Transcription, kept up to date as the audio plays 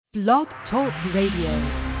Blog Talk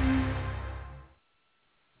Radio.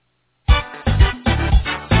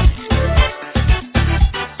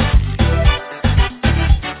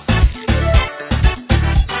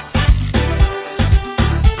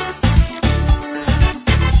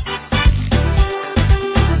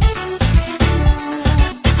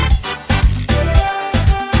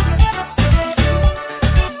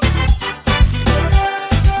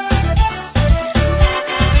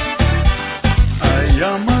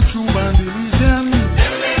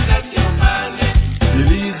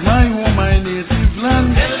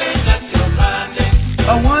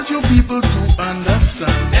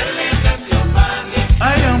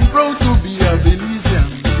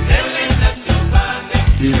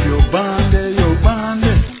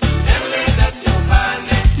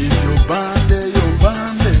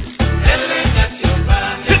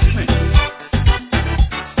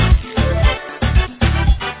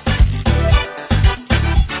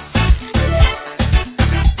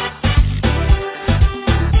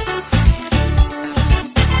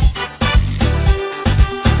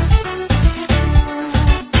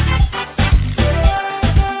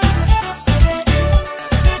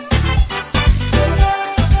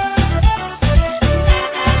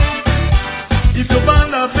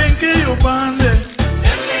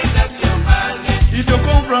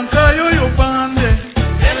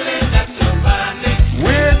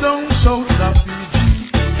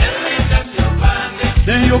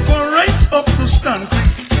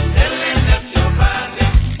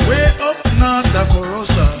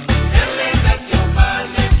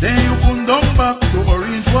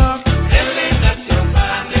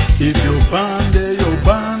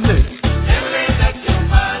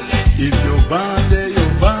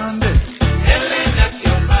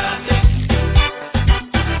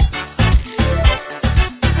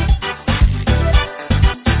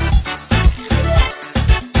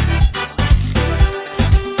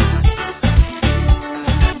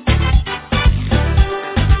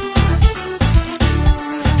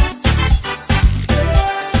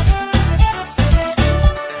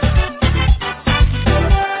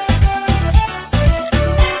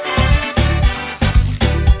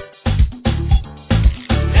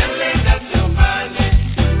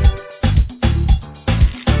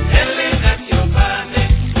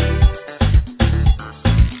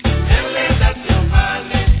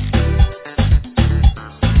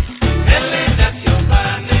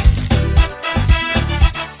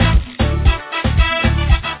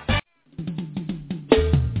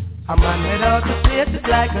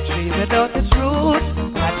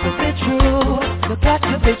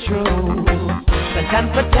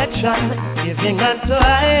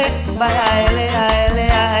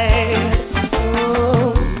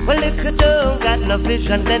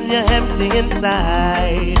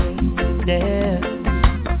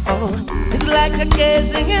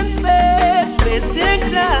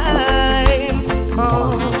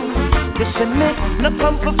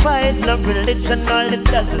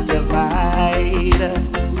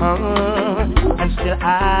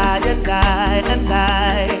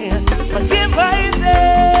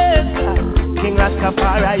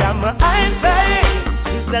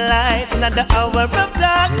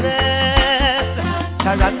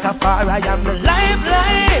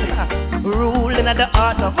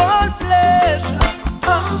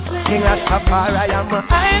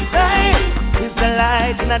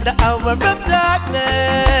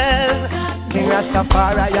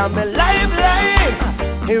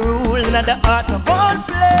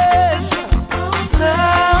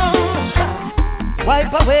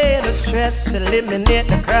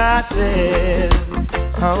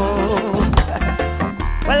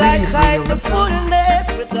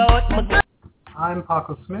 I'm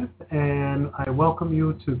Paco Smith, and I welcome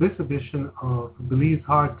you to this edition of Belize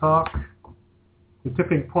Hard Talk, The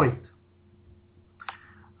Tipping Point.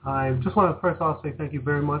 I just want to first off say thank you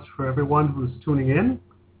very much for everyone who's tuning in,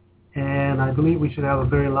 and I believe we should have a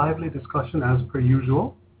very lively discussion as per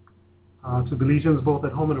usual. To Belizeans both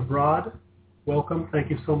at home and abroad, welcome, thank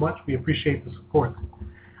you so much, we appreciate the support.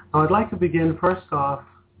 I'd like to begin first off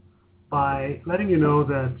by letting you know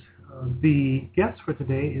that the guest for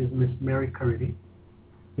today is Miss Mary Caridi.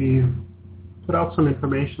 We've put out some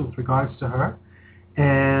information with regards to her,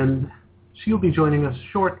 and she'll be joining us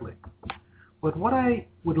shortly. But what I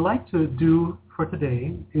would like to do for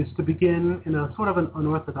today is to begin in a sort of an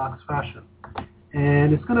unorthodox fashion.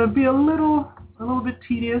 And it's going to be a little bit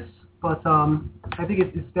tedious, but I think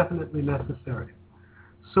it's definitely necessary.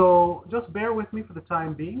 So just bear with me for the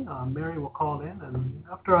time being. Mary will call in, and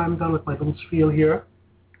after I'm done with my little spiel here,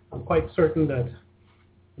 I'm quite certain that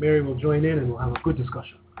Mary will join in and we'll have a good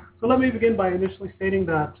discussion. So let me begin by initially stating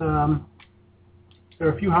that there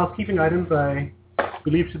are a few housekeeping items I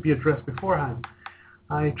believe should be addressed beforehand.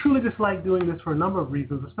 I truly dislike doing this for a number of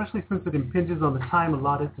reasons, especially since it impinges on the time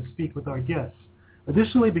allotted to speak with our guests.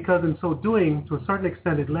 Additionally, because in so doing, to a certain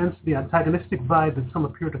extent, it lends to the antagonistic vibe that some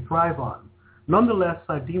appear to thrive on. Nonetheless,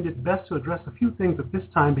 I've deemed it best to address a few things at this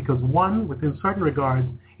time because one, within certain regards,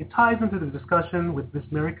 it ties into the discussion with Miss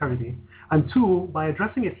Mary Caridi, and two, by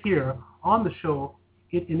addressing it here on the show,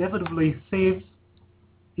 it's inevitably saved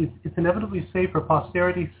for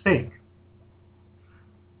posterity's sake.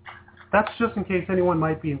 That's just in case anyone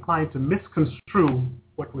might be inclined to misconstrue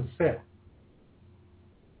what was said.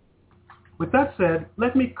 With that said,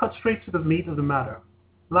 let me cut straight to the meat of the matter.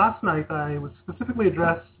 Last night, I was specifically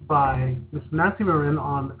addressed by Ms. Nancy Marin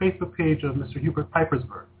on the Facebook page of Mr. Hubert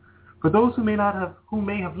Pipersberg. For those who may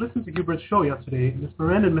have listened to Hubert's show yesterday, Ms.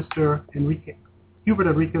 Marin and Mr. Hubert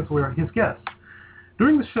Enriquez were his guests.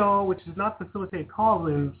 During the show, which did not facilitate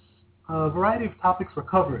call-ins, a variety of topics were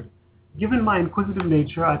covered. Given my inquisitive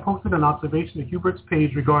nature, I posted an observation to Hubert's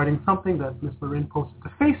page regarding something that Ms. Marin posted to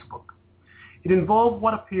Facebook. It involved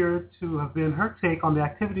what appeared to have been her take on the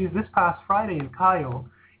activities this past Friday in Cayo,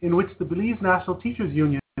 in which the Belize National Teachers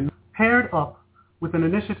Union paired up with an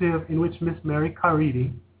initiative in which Miss Mary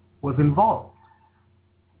Caridi was involved.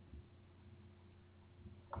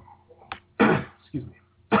 Excuse me.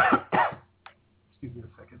 Excuse me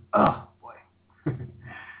a second. Oh, boy.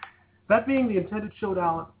 That being the intended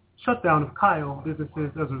shutdown of Cayo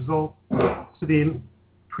businesses as a result to the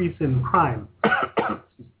increase in crime.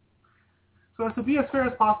 So as to be as fair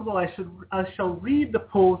as possible, I shall read the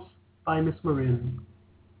post by Ms. Marin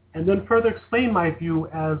and then further explain my view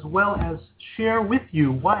as well as share with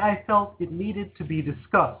you why I felt it needed to be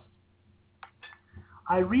discussed.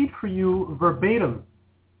 I read for you verbatim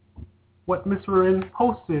what Ms. Marin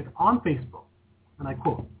posted on Facebook, and I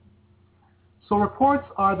quote, "So reports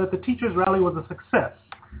are that the teachers' rally was a success.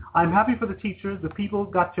 I'm happy for the teachers. The people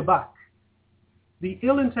got your back. The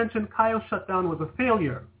ill-intentioned Cayo shutdown was a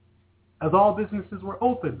failure, as all businesses were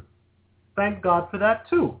open. Thank God for that,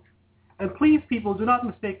 too. And please, people, do not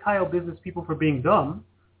mistake Cayo business people for being dumb.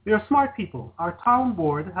 They are smart people. Our town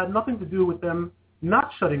board had nothing to do with them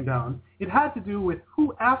not shutting down. It had to do with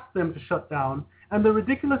who asked them to shut down and the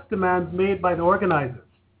ridiculous demands made by the organizers.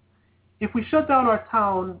 If we shut down our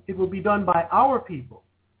town, it will be done by our people,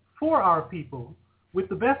 for our people, with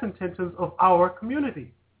the best intentions of our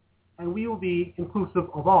community, and we will be inclusive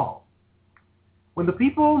of all. When the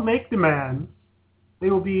people make demands,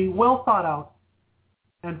 they will be well thought out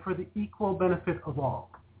and for the equal benefit of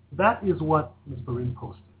all." That is what Ms. Marin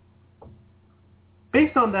posted.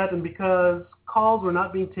 Based on that, and because calls were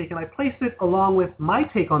not being taken, I placed it along with my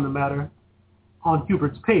take on the matter on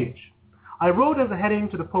Hubert's page. I wrote as a heading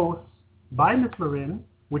to the post by Ms. Marin,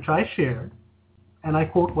 which I shared, and I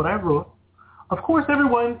quote what I wrote, "Of course,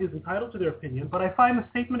 everyone is entitled to their opinion, but I find the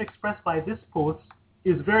statement expressed by this post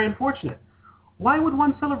is very unfortunate. Why would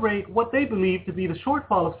one celebrate what they believe to be the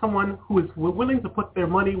shortfall of someone who is willing to put their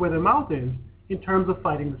money where their mouth is in terms of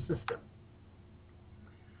fighting the system?"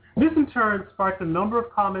 This in turn sparked a number of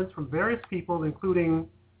comments from various people, including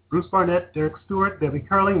Bruce Barnett, Derek Stewart, Debbie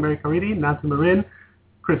Curling, Mary Caridi, Nancy Marin,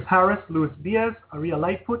 Chris Harris, Louis Diaz, Aria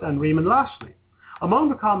Lightfoot, and Raymond Lashley. Among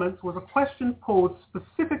the comments was a question posed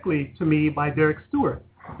specifically to me by Derek Stewart,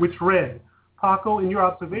 which read, "Paco, in your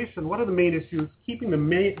observation, what are the main issues keeping the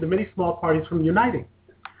many small parties from uniting?"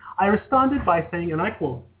 I responded by saying, and I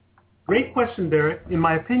quote, "Great question, Derek. In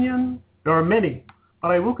my opinion, there are many,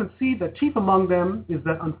 but I will concede that chief among them is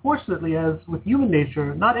that unfortunately, as with human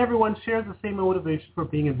nature, not everyone shares the same motivation for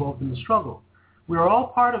being involved in the struggle. We are all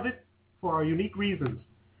part of it for our unique reasons.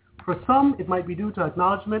 For some, it might be due to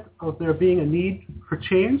acknowledgement of there being a need for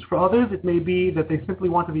change. For others, it may be that they simply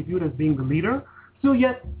want to be viewed as being the leader. Still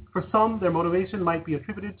yet, for some, their motivation might be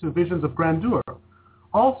attributed to visions of grandeur.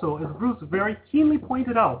 Also, as Bruce very keenly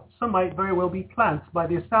pointed out, some might very well be plants by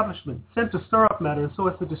the establishment, sent to stir up matters so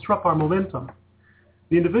as to disrupt our momentum.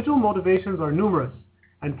 The individual motivations are numerous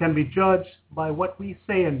and can be judged by what we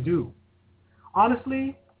say and do.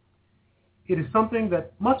 Honestly, it is something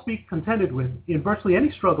that must be contended with in virtually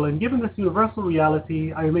any struggle, and given this universal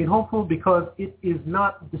reality, I remain hopeful because it is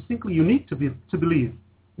not distinctly unique to Belize.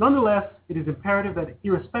 Nonetheless, it is imperative that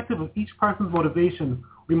irrespective of each person's motivation,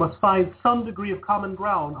 we must find some degree of common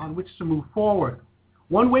ground on which to move forward.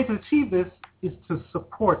 One way to achieve this is to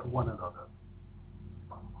support one another.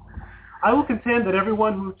 I will contend that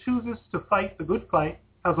everyone who chooses to fight the good fight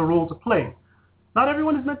has a role to play. Not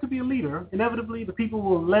everyone is meant to be a leader. Inevitably, the people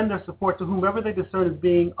will lend their support to whomever they discern as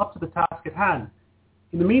being up to the task at hand.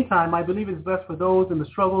 In the meantime, I believe it is best for those in the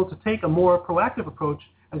struggle to take a more proactive approach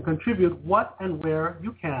and contribute what and where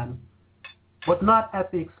you can, but not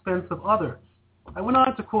at the expense of others. I went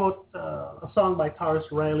on to quote a song by Taurus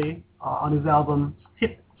Riley on his album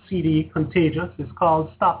hit CD Contagious. It's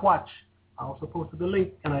called Stopwatch. I also posted the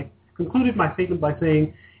link, and I concluded my statement by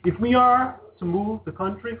saying, if we are to move the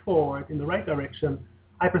country forward in the right direction,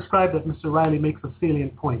 I prescribe that Mr. Riley makes a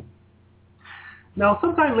salient point. Now,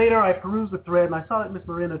 sometime later, I perused the thread, and I saw that Ms.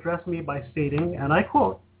 Marin addressed me by stating, and I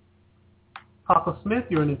quote, Paco Smith,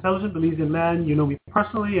 you're an intelligent Belizean man. You know me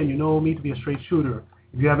personally, and you know me to be a straight shooter.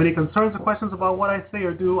 If you have any concerns or questions about what I say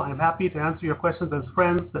or do, I'm happy to answer your questions as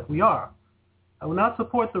friends that we are. I will not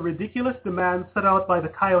support the ridiculous demands set out by the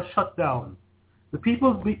Cayo shutdown. The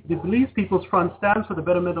Belize People's Front stands for the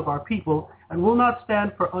betterment of our people and will not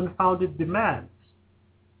stand for unfounded demands.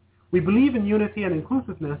 We believe in unity and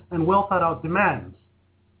inclusiveness and well-thought-out demands.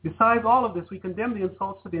 Besides all of this, we condemn the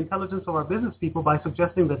insults to the intelligence of our business people by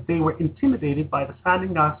suggesting that they were intimidated by the San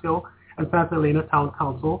Ignacio and Santa Elena Town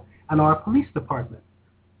Council and our police department.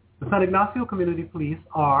 The San Ignacio Community Police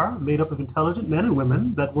are made up of intelligent men and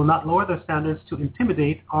women that will not lower their standards to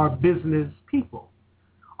intimidate our business people.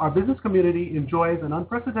 Our business community enjoys an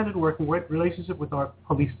unprecedented working relationship with our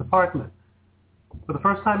police department. For the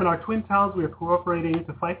first time in our twin towns, we are cooperating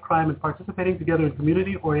to fight crime and participating together in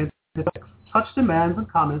community-oriented efforts. Such demands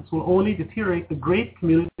and comments will only deteriorate the great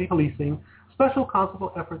community policing, special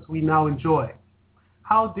constable efforts we now enjoy.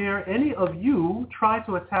 How dare any of you try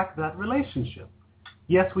to attack that relationship?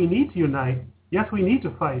 Yes, we need to unite. Yes, we need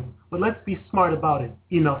to fight, but let's be smart about it.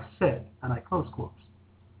 Enough said. And I close quotes.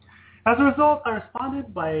 As a result, I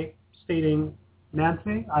responded by stating,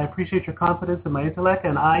 Nancy, I appreciate your confidence in my intellect,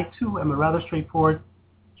 and I, too, am a rather straightforward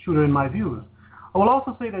shooter in my views. I will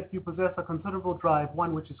also say that you possess a considerable drive,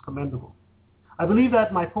 one which is commendable. I believe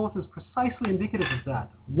that my post is precisely indicative of that.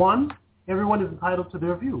 1, everyone is entitled to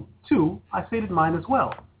their view. 2, I stated mine as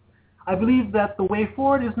well. I believe that the way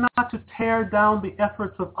forward is not to tear down the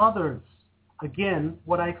efforts of others. Again,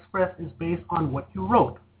 what I express is based on what you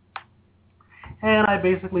wrote. And I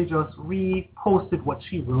basically just reposted what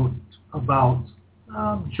she wrote about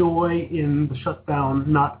joy in the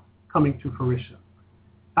shutdown not coming to fruition.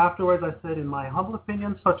 Afterwards, I said, in my humble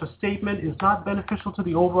opinion, such a statement is not beneficial to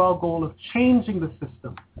the overall goal of changing the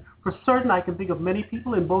system. For certain, I can think of many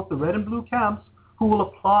people in both the red and blue camps who will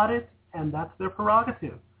applaud it, and that's their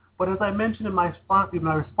prerogative. But as I mentioned in my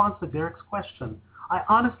response to Derek's question, I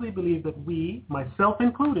honestly believe that we, myself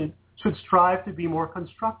included, should strive to be more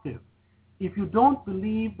constructive. If you don't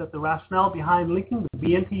believe that the rationale behind linking the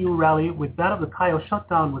BNTU rally with that of the Cayo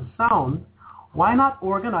shutdown was sound, why not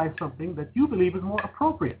organize something that you believe is more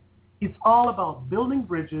appropriate? It's all about building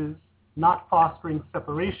bridges, not fostering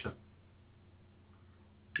separation.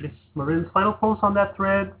 Ms. Marin's final post on that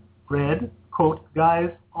thread read, quote, guys,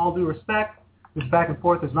 all due respect, this back and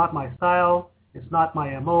forth is not my style, it's not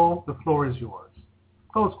my MO, the floor is yours.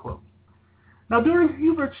 Close quote. Now, during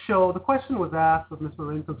Hubert's show, the question was asked of Ms.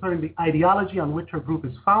 Marin concerning the ideology on which her group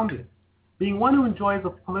is founded. Being one who enjoys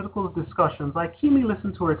the political discussions, I keenly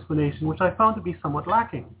listened to her explanation, which I found to be somewhat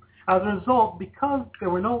lacking. As a result, because there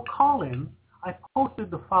were no call-ins, I posted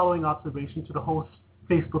the following observation to the host's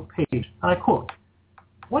Facebook page, and I quote,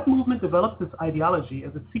 what movement develops its ideology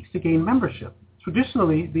as it seeks to gain membership?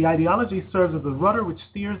 Traditionally, the ideology serves as a rudder which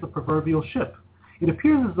steers the proverbial ship. It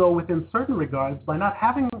appears as though within certain regards, by not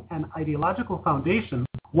having an ideological foundation,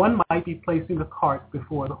 one might be placing the cart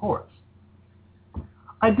before the horse.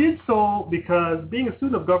 I did so because, being a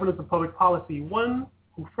student of governance and public policy, one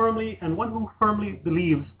who firmly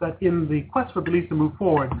believes that in the quest for Belize to move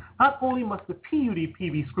forward, not only must the PUDP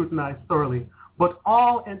be scrutinized thoroughly, but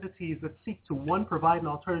all entities that seek to, 1, provide an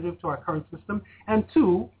alternative to our current system, and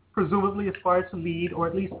 2, presumably aspire to lead or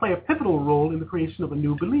at least play a pivotal role in the creation of a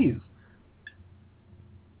new Belize.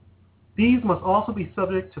 These must also be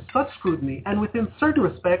subject to such scrutiny, and within certain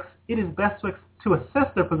respects, it is best to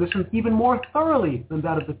assess their positions even more thoroughly than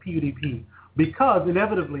that of the PUDP, because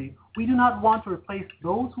inevitably, we do not want to replace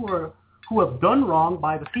those who have done wrong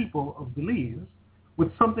by the people of Belize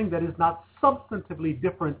with something that is not substantively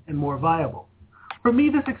different and more viable. For me,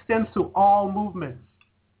 this extends to all movements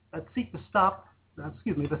that seek to step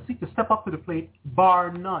up to the plate,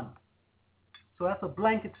 bar none. So that's a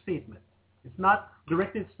blanket statement. It's not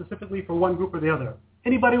directed specifically for one group or the other.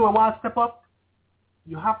 Anybody who wants to step up,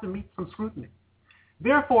 you have to meet some scrutiny.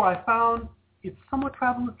 Therefore, I found it somewhat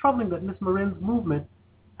troubling that Ms. Marin's movement,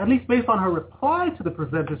 at least based on her reply to the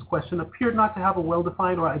presenter's question, appeared not to have a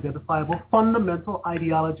well-defined or identifiable fundamental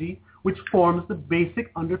ideology which forms the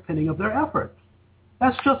basic underpinning of their efforts.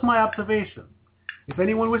 That's just my observation. If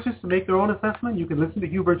anyone wishes to make their own assessment, you can listen to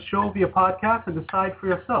Hubert's show via podcast and decide for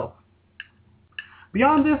yourself.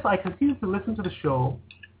 Beyond this, I continued to listen to the show.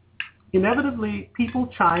 Inevitably, people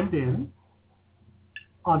chimed in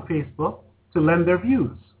on Facebook to lend their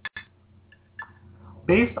views.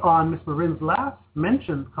 Based on Ms. Marin's last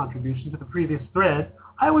mentioned contribution to the previous thread,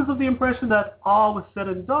 I was of the impression that all was said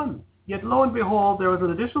and done. Yet lo and behold, there was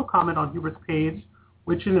an additional comment on Hubert's page,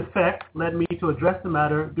 which in effect led me to address the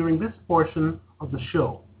matter during this portion of the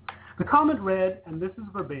show. The comment read, and this is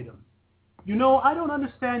verbatim, "You know, I don't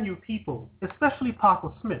understand you people, especially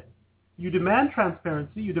Paco Smith. You demand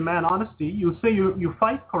transparency, you demand honesty, you say you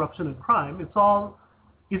fight corruption and crime.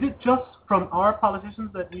 Is it just from our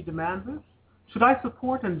politicians that we demand this? Should I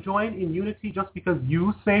support and join in unity just because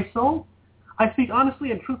you say so? I speak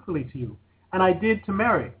honestly and truthfully to you, and I did to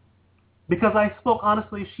Mary. Because I spoke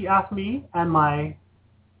honestly, she asked me and my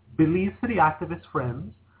Belize City activist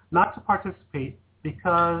friends not to participate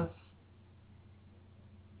because,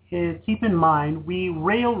 keep in mind, we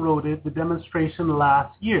railroaded the demonstration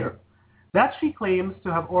last year. That she claims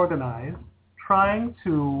to have organized, trying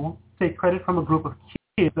to take credit from a group of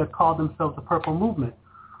kids that called themselves the Purple Movement,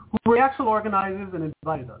 who were the actual organizers and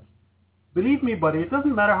invited us. Believe me, buddy, it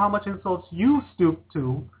doesn't matter how much insults you stoop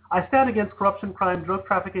to. I stand against corruption, crime, drug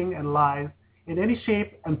trafficking, and lies in any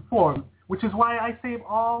shape and form, which is why I save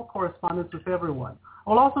all correspondence with everyone. I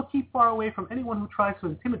will also keep far away from anyone who tries to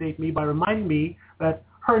intimidate me by reminding me that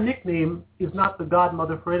her nickname is not the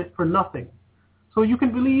godmother for nothing. So you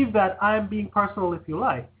can believe that I am being personal if you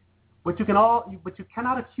like, but you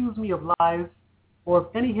cannot accuse me of lies or of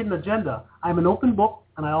any hidden agenda. I'm an open book,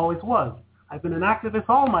 and I always was. I've been an activist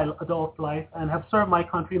all my adult life and have served my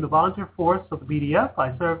country in the volunteer force of the BDF.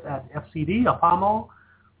 I served at FCD, APAMO,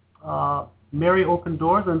 Mary Open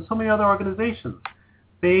Doors, and so many other organizations.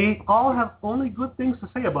 They all have only good things to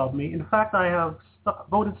say about me. In fact, I was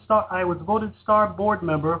voted star board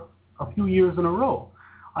member a few years in a row.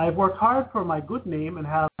 I have worked hard for my good name and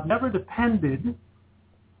have never depended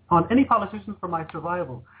on any politician for my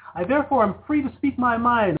survival. I therefore am free to speak my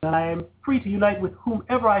mind, and I am free to unite with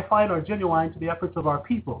whomever I find are genuine to the efforts of our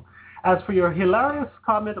people. As for your hilarious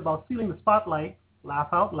comment about stealing the spotlight, laugh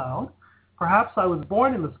out loud. Perhaps I was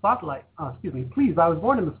born in the spotlight. I was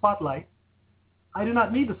born in the spotlight. I do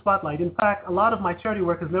not need the spotlight. In fact, a lot of my charity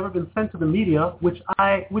work has never been sent to the media, which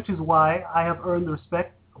is why I have earned the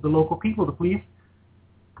respect of the local people, the police,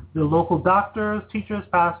 the local doctors, teachers,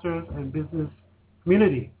 pastors, and business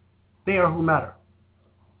community. They are who matter."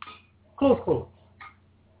 Close quote.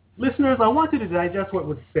 Listeners, I want you to digest what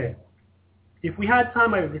was said. If we had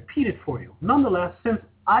time, I would repeat it for you. Nonetheless, since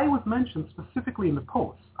I was mentioned specifically in the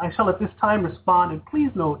post, I shall at this time respond, and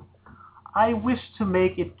please note, I wish to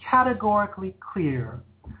make it categorically clear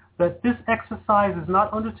that this exercise is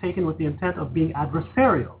not undertaken with the intent of being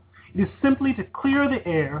adversarial. It is simply to clear the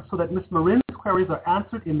air so that Ms. Marin's queries are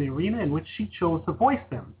answered in the arena in which she chose to voice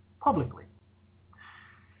them publicly.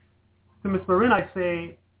 To Ms. Marin, I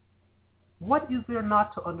say, what is there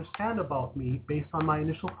not to understand about me based on my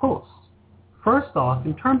initial post? First off,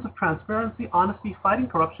 in terms of transparency, honesty, fighting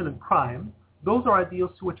corruption and crime, those are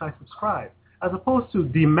ideals to which I subscribe. As opposed to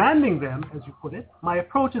demanding them, as you put it, my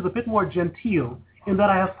approach is a bit more genteel in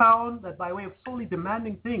that I have found that by way of solely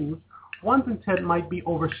demanding things, one's intent might be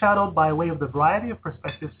overshadowed by way of the variety of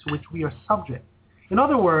perspectives to which we are subject. In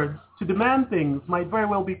other words, to demand things might very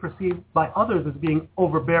well be perceived by others as being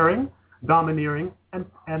overbearing, domineering,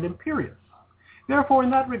 and imperious. Therefore,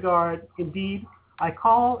 in that regard, indeed, I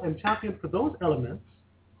call and champion for those elements,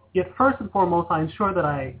 yet first and foremost, I ensure that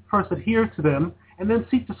I first adhere to them and then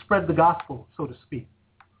seek to spread the gospel, so to speak.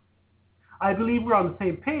 I believe we're on the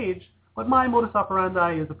same page, but my modus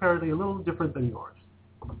operandi is apparently a little different than yours.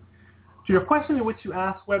 To your question in which you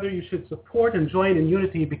asked whether you should support and join in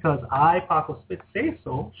unity because I, Paco Smith, say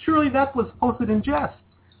so, surely that was posted in jest.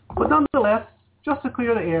 But nonetheless, just to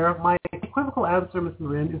clear the air, my equivocal answer, Ms.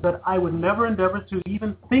 Marin, is that I would never endeavor to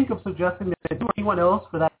even think of suggesting that I do anyone else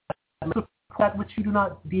for that which you do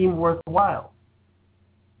not deem worthwhile.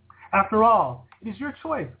 After all, it is your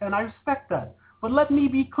choice, and I respect that. But let me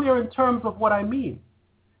be clear in terms of what I mean.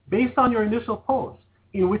 Based on your initial post,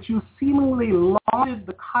 in which you seemingly lauded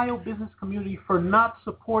the Kyle business community for not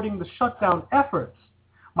supporting the shutdown efforts,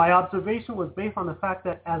 my observation was based on the fact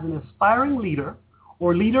that as an aspiring leader,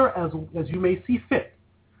 or leader as you may see fit,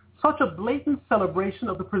 such a blatant celebration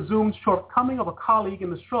of the presumed shortcoming of a colleague in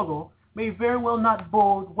the struggle may very well not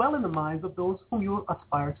bode well in the minds of those whom you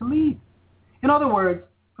aspire to lead. In other words,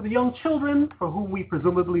 for the young children for whom we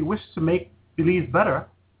presumably wish to make Belize better,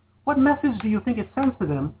 what message do you think it sends to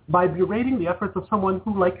them by berating the efforts of someone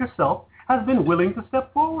who, like yourself, has been willing to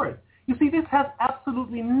step forward? You see, this has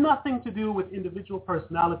absolutely nothing to do with individual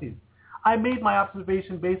personalities. I made my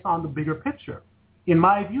observation based on the bigger picture. In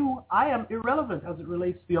my view, I am irrelevant as it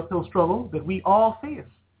relates to the uphill struggle that we all face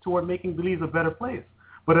toward making Belize a better place.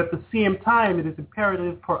 But at the same time, it is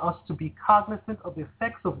imperative for us to be cognizant of the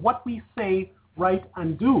effects of what we say, write,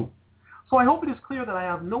 and do. So I hope it is clear that I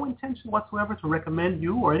have no intention whatsoever to recommend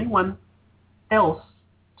you or anyone else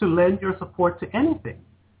to lend your support to anything.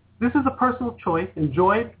 This is a personal choice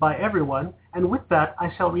enjoyed by everyone, and with that,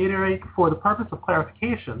 I shall reiterate for the purpose of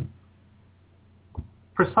clarification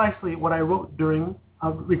precisely what I wrote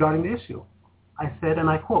regarding the issue. I said, and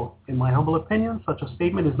I quote, "In my humble opinion, such a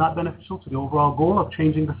statement is not beneficial to the overall goal of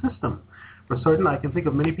changing the system. For certain, I can think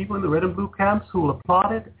of many people in the red and blue camps who will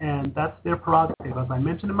applaud it, and that's their prerogative. As I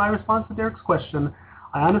mentioned in my response to Derek's question,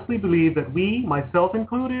 I honestly believe that we, myself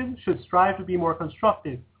included, should strive to be more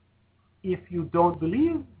constructive. If you don't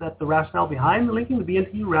believe that the rationale behind linking the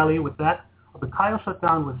BNTU rally with that of the Kyle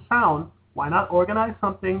shutdown was sound, why not organize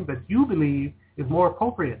something that you believe is more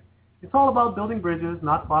appropriate? It's all about building bridges,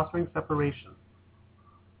 not fostering separation."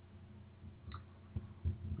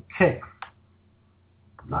 Okay.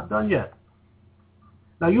 I'm not done yet.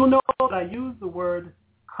 Now, you'll know that I use the word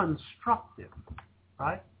constructive,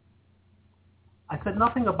 right? I said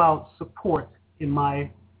nothing about support in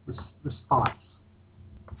my response.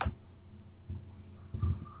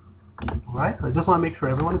 All right? So I just want to make sure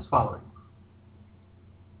everyone is following.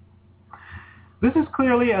 This is as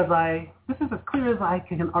clear as I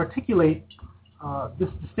can articulate this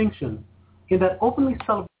distinction in that openly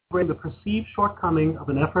celebrating the perceived shortcoming of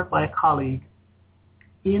an effort by a colleague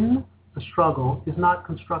in the struggle is not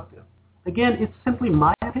constructive. Again, it's simply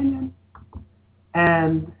my opinion,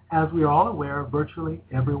 and as we are all aware, virtually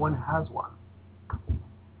everyone has one.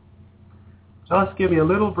 Just give me a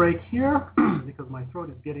little break here because my throat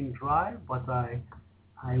is getting dry, but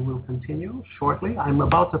I will continue shortly. I'm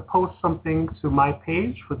about to post something to my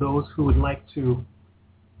page for those who would like to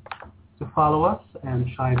follow us and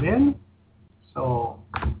chime in. So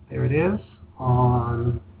there it is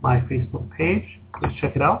on my Facebook page. Please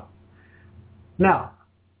check it out. Now,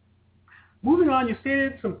 moving on, you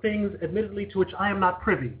stated some things, admittedly, to which I am not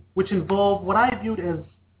privy, which involve what I viewed as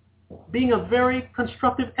being a very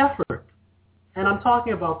constructive effort. And I'm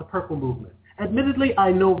talking about the Purple Movement. Admittedly,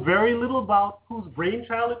 I know very little about whose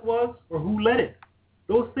brainchild it was or who led it.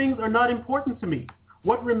 Those things are not important to me.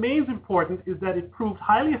 What remains important is that it proved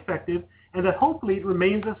highly effective and that hopefully it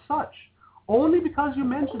remains as such. Only because you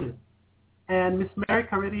mentioned it, and Miss Mary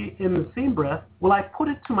Caridi in the same breath, will I put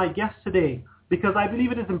it to my guest today, because I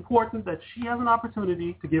believe it is important that she has an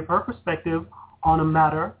opportunity to give her perspective on a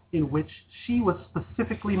matter in which she was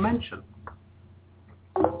specifically mentioned.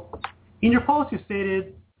 In your post, you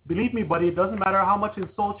stated, "Believe me, buddy, it doesn't matter how much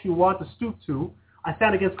insults you want to stoop to. I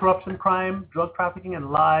stand against corruption, crime, drug trafficking,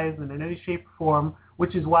 and lies in any shape or form,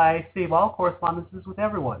 which is why I save all correspondences with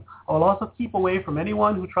everyone. I will also keep away from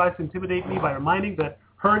anyone who tries to intimidate me by reminding that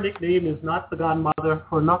her nickname is not the godmother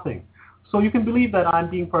for nothing. So you can believe that I'm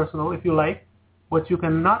being personal if you like, but you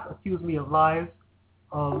cannot accuse me of lies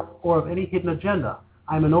or of any hidden agenda.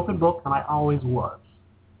 I'm an open book, and I always was."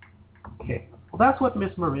 Okay, well, that's what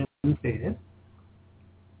Miss Marin stated.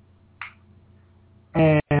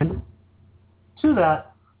 And to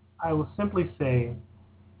that, I will simply say,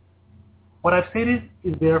 what I've stated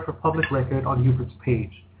is there for public record on Hubert's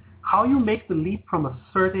page. How you make the leap from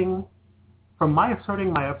my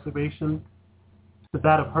asserting my observation to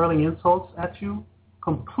that of hurling insults at you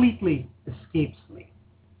completely escapes me.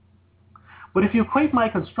 But if you equate my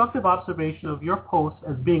constructive observation of your post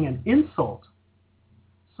as being an insult,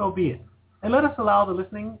 so be it. And let us allow the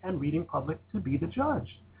listening and reading public to be the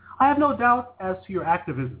judge. I have no doubt as to your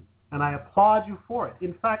activism, and I applaud you for it.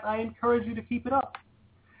 In fact, I encourage you to keep it up.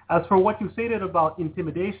 As for what you stated about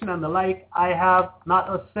intimidation and the like, I have not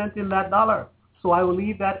a cent in that dollar, so I will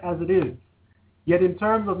leave that as it is. Yet in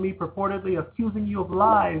terms of me purportedly accusing you of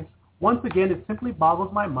lies, once again, it simply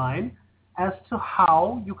boggles my mind as to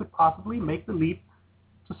how you could possibly make the leap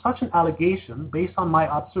to such an allegation based on my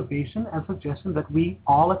observation and suggestion that we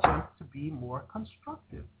all attempt to be more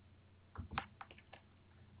constructive.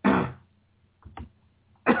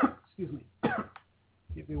 Excuse me.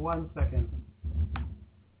 Give me 1 second.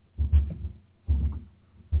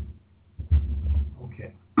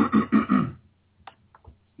 Okay. Excuse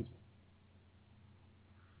me.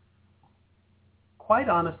 Quite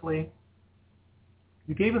honestly,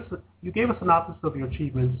 you gave us a synopsis of your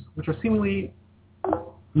achievements, which are seemingly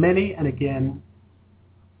many, and again,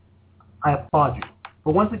 I applaud you.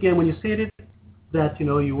 But once again, when you stated that,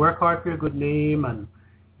 you work hard for your good name and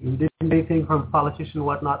you didn't do anything from politician,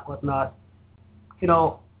 whatnot,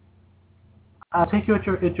 I'll take you at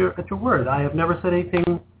your word. I have never said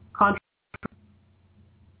anything contrary.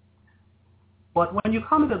 But when you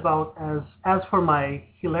comment about, as for my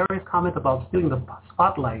hilarious comment about stealing the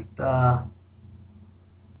spotlight,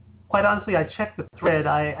 quite honestly, I checked the thread.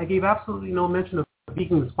 I gave absolutely no mention of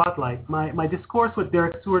speaking the spotlight. My discourse with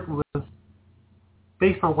Derek Stewart was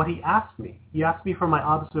based on what he asked me. He asked me for my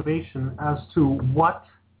observation as to what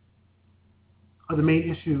are the main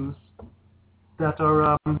issues that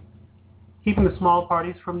are keeping the small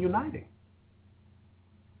parties from uniting.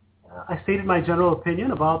 I stated my general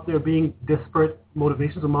opinion about there being disparate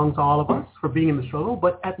motivations amongst all of us for being in the struggle,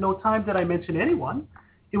 but at no time did I mention anyone.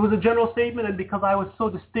 It was a general statement, and because I was so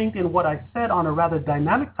distinct in what I said on a rather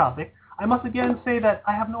dynamic topic, I must again say that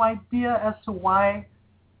I have no idea as to why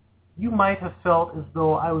you might have felt as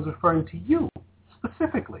though I was referring to you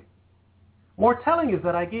specifically. More telling is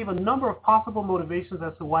that I gave a number of possible motivations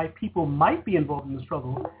as to why people might be involved in the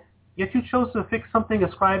struggle, yet you chose to affix something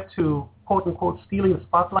ascribed to, quote-unquote, stealing the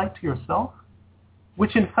spotlight to yourself,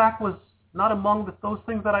 which in fact was not among those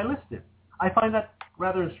things that I listed. I find that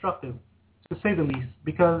rather instructive, to say the least,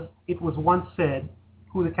 because it was once said,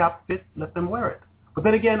 who the cap fit, let them wear it. But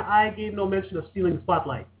then again, I gave no mention of stealing the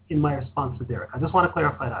spotlight in my response to Derek. I just want to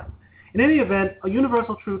clarify that. In any event, a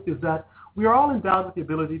universal truth is that we are all endowed with the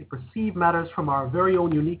ability to perceive matters from our very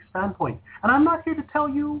own unique standpoint. And I'm not here to tell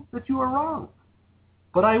you that you are wrong.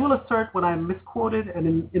 But I will assert when I'm misquoted,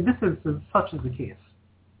 and in this instance, such is the case.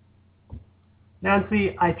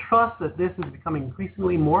 Nancy, I trust that this is becoming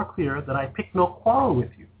increasingly more clear that I pick no quarrel with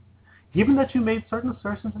you. Given that you made certain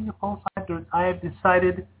assertions in your post, I have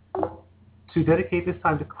decided to dedicate this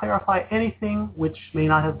time to clarify anything which may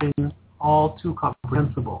not have been all too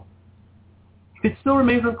comprehensible. If it still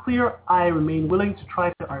remains unclear, I remain willing to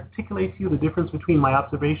try to articulate to you the difference between my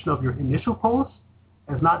observation of your initial post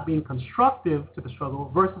as not being constructive to the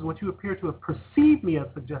struggle versus what you appear to have perceived me as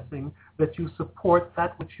suggesting that you support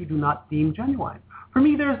that which you do not deem genuine. For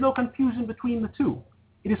me, there is no confusion between the two.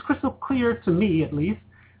 It is crystal clear to me, at least,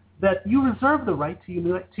 that you reserve the right to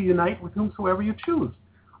unite with whomsoever you choose.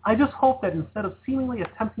 I just hope that instead of seemingly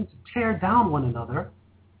attempting to tear down one another,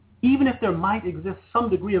 even if there might exist some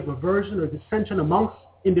degree of aversion or dissension amongst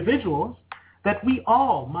individuals, that we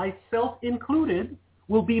all, myself included,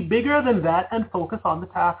 will be bigger than that and focus on the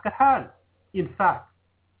task at hand. In fact,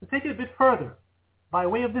 to take it a bit further, by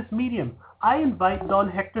way of this medium, I invite Don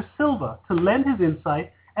Hector Silva to lend his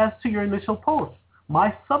insight as to your initial post,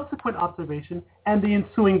 my subsequent observation, and the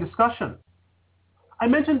ensuing discussion. I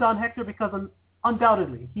mention Don Hector because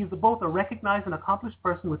undoubtedly he is both a recognized and accomplished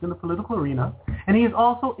person within the political arena, and he is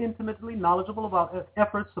also intimately knowledgeable about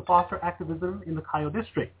efforts to foster activism in the Cayo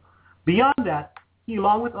district. Beyond that, he,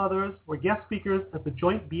 along with others, were guest speakers at the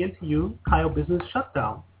joint BNTU Cayo Business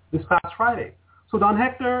Shutdown this past Friday. So Don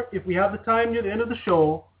Hector, if we have the time near the end of the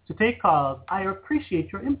show to take calls, I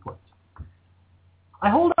appreciate your input. I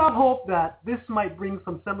hold out hope that this might bring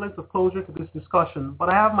some semblance of closure to this discussion, but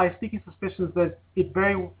I have my sneaky suspicions that it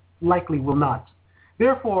very likely will not.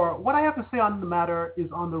 Therefore, what I have to say on the matter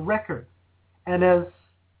is on the record, and as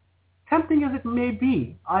tempting as it may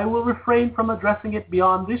be, I will refrain from addressing it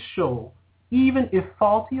beyond this show, even if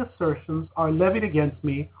faulty assertions are levied against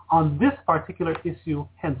me on this particular issue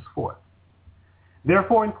henceforth.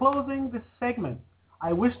 Therefore, in closing this segment,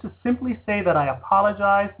 I wish to simply say that I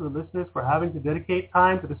apologize to the listeners for having to dedicate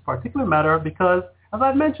time to this particular matter because, as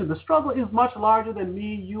I've mentioned, the struggle is much larger than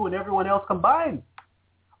me, you, and everyone else combined.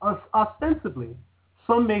 Ostensibly,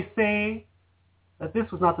 some may say that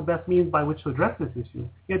this was not the best means by which to address this issue.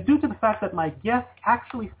 Yet due to the fact that my guests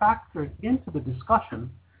actually factored into the discussion,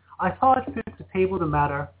 I saw it fit to table the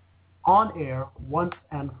matter on air once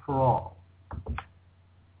and for all.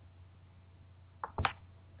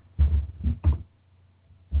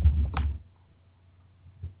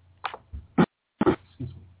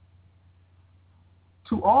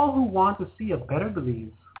 To all who want to see a better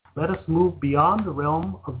Belize, let us move beyond the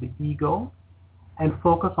realm of the ego and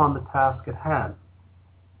focus on the task at hand.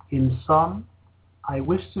 In sum, I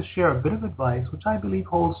wish to share a bit of advice which I believe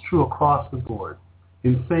holds true across the board.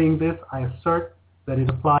 In saying this, I assert that it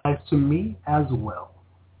applies to me as well.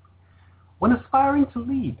 When aspiring to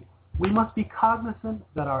lead, we must be cognizant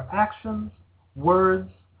that our actions, words,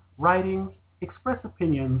 writings, express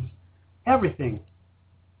opinions, everything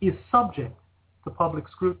is subject to public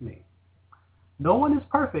scrutiny. No one is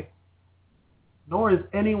perfect, nor is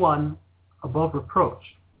anyone above reproach.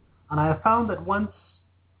 And I have found that once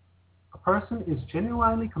a person is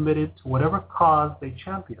genuinely committed to whatever cause they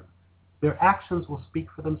champion, their actions will speak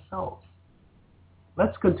for themselves.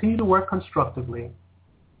 Let's continue to work constructively.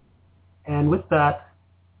 And with that,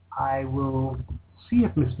 I will see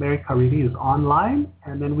if Miss Mary Caridi is online,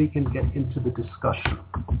 and then we can get into the discussion.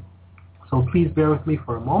 So please bear with me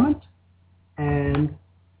for a moment, and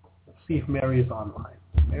let's see if Mary is online.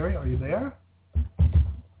 Mary, are you there?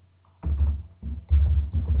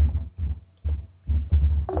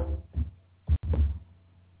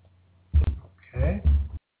 Okay.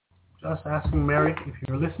 Just asking Mary, if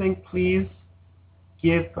you're listening, please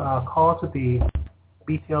give a call to the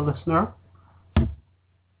BTL listener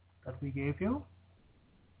that we gave you.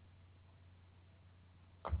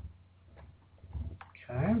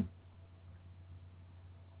 Okay.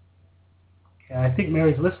 Okay, I think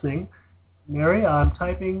Mary's listening. Mary, I'm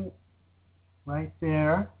typing right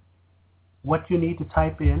there what you need to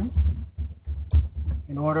type in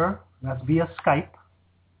order, that's via Skype,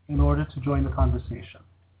 in order to join the conversation.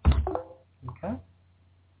 Okay?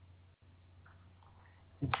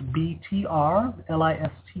 It's BTR,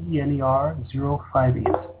 LISTENER 058.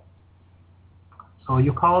 So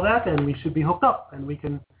you call that and we should be hooked up and we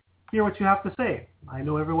can hear what you have to say. I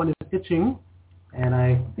know everyone is itching, and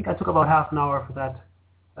I think I took about half an hour for that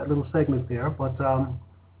little segment there, but the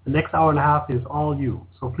next hour and a half is all you.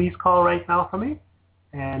 So please call right now for me,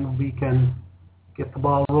 and we can get the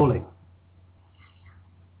ball rolling.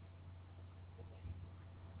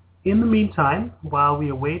 In the meantime, while we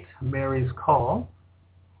await Mary's call,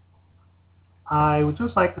 I would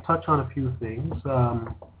just like to touch on a few things.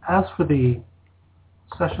 As for the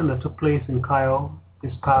session that took place in Cayo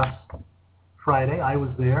this past Friday, I was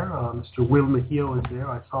there. Mr. Will Mejia was there.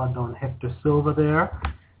 I saw Don Hector Silva there,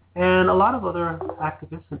 and a lot of other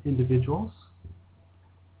activists and individuals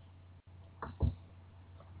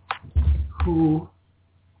who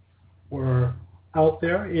were out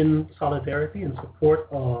there in solidarity in support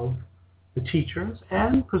of the teachers,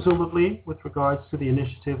 and presumably with regards to the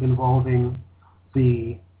initiative involving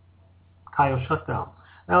the Cayo shutdown.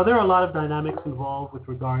 Now, there are a lot of dynamics involved with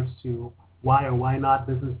regards to why or why not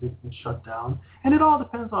business didn't shut down, and it all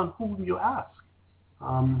depends on whom you ask.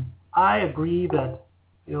 I agree that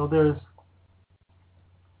there's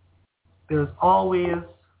always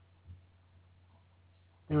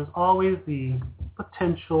the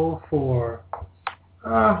potential for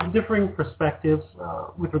differing perspectives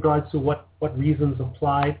with regards to what reasons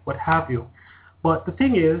applied, what have you. But the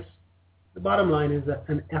thing is, the bottom line is that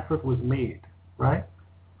an effort was made, right?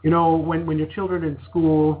 When your children are in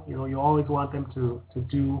school, you always want them to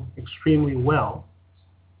do extremely well.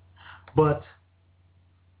 But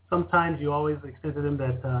sometimes you always extend to them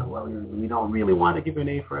that, we don't really want to give you an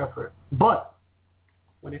A for effort. But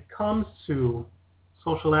when it comes to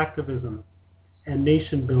social activism and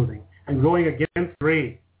nation building and going against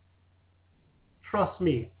grade, trust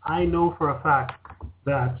me, I know for a fact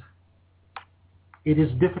that it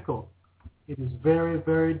is difficult. It is very,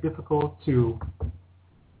 very difficult to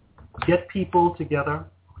get people together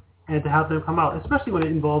and to have them come out, especially when it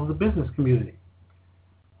involves the business community.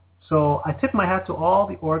 So I tip my hat to all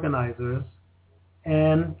the organizers,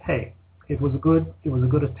 and hey, it was a good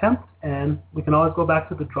attempt, and we can always go back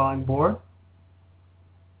to the drawing board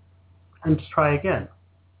and just try again.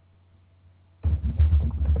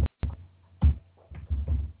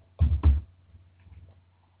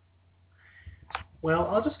 Well,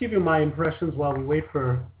 I'll just give you my impressions while we wait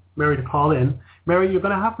for Mary to call in. Mary, you're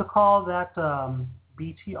going to have to call that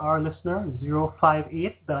BTR listener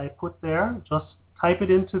 058 that I put there. Just type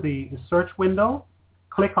it into the search window,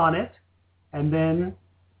 click on it, and then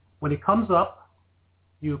when it comes up,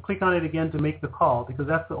 you click on it again to make the call, because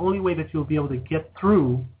that's the only way that you'll be able to get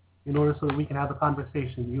through in order so that we can have a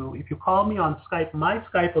conversation. If you call me on Skype, my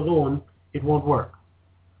Skype alone, it won't work.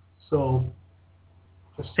 So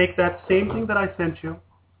just take that same thing that I sent you,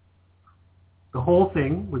 the whole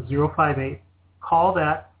thing with 058,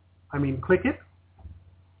 click it.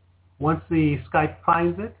 Once the Skype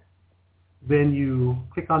finds it, then you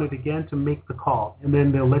click on it again to make the call, and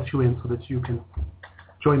then they'll let you in so that you can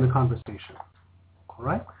join the conversation. All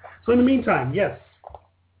right? So in the meantime, yes,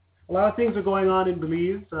 a lot of things are going on in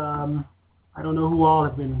Belize. I don't know who all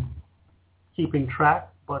have been keeping track,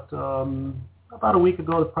 but about a week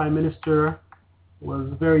ago, the Prime Minister was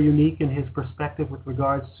very unique in his perspective with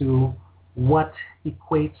regards to what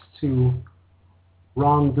equates to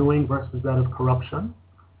wrongdoing versus that of corruption.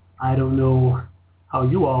 I don't know how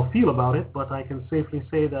you all feel about it, but I can safely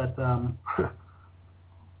say that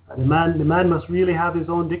the man must really have his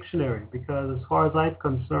own dictionary, because as far as I'm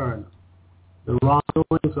concerned, the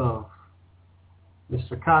wrongdoings of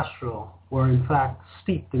Mr. Castro were in fact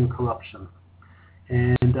steeped in corruption.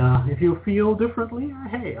 And if you feel differently,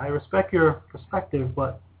 hey, I respect your perspective,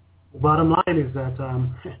 but the bottom line is that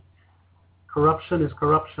corruption is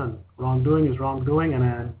corruption, wrongdoing is wrongdoing,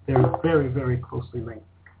 and they're very, very closely linked.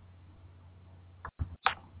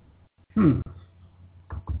 Okay,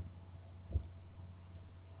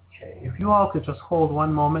 if you all could just hold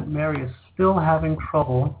one moment. Mary is still having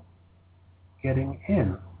trouble getting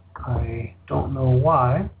in. I don't know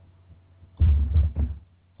why.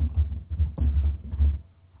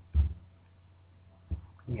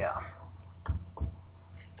 Yeah.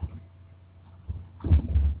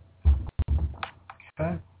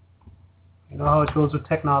 Okay. You know how it goes with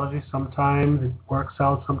technology. Sometimes it works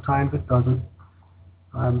out, sometimes it doesn't.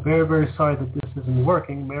 I'm very, very sorry that this isn't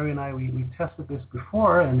working. Mary and I, we tested this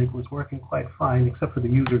before, and it was working quite fine, except for the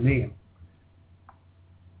username.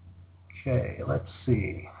 Okay, let's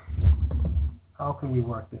see. How can we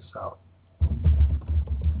work this out?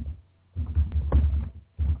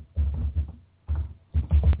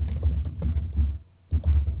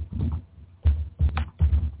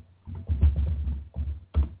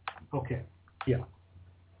 Okay, yeah.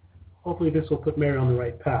 Hopefully this will put Mary on the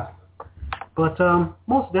right path. But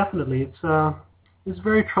most definitely, it's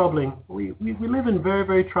very troubling. We live in very,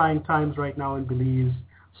 very trying times right now in Belize,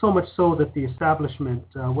 so much so that the establishment,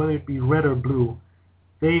 whether it be red or blue,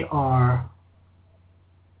 they are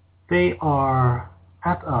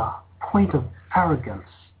at a point of arrogance.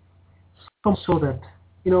 So that,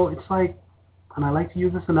 it's like, and I like to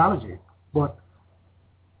use this analogy, but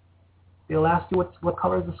they'll ask you what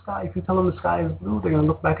color is the sky. If you tell them the sky is blue, they're going to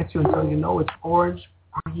look back at you and tell you, no, it's orange,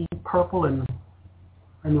 green, purple, and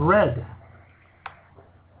red.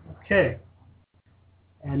 Okay.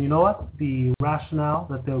 And you know what? The rationale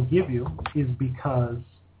that they'll give you is because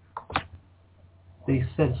they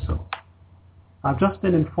said so. I've just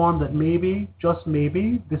been informed that maybe, just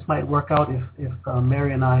maybe, this might work out if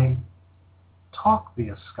Mary and I talk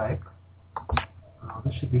via Skype.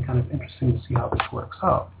 This should be kind of interesting to see how this works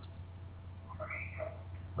out.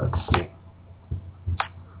 Let's see.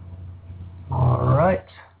 All right.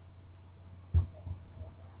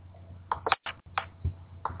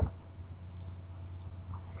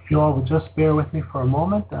 If you all would just bear with me for a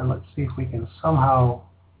moment, and let's see if we can somehow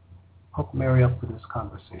hook Mary up with this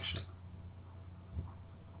conversation.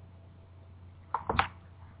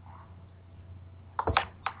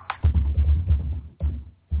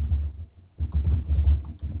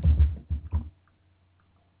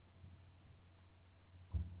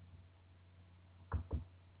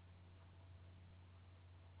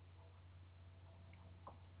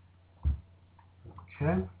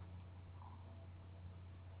 Okay.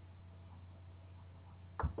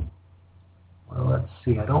 Well, let's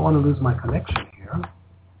see. I don't want to lose my connection here.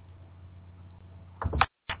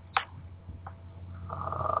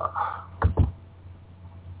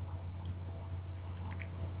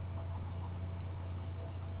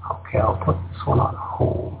 Okay, I'll put this one on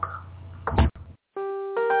hold.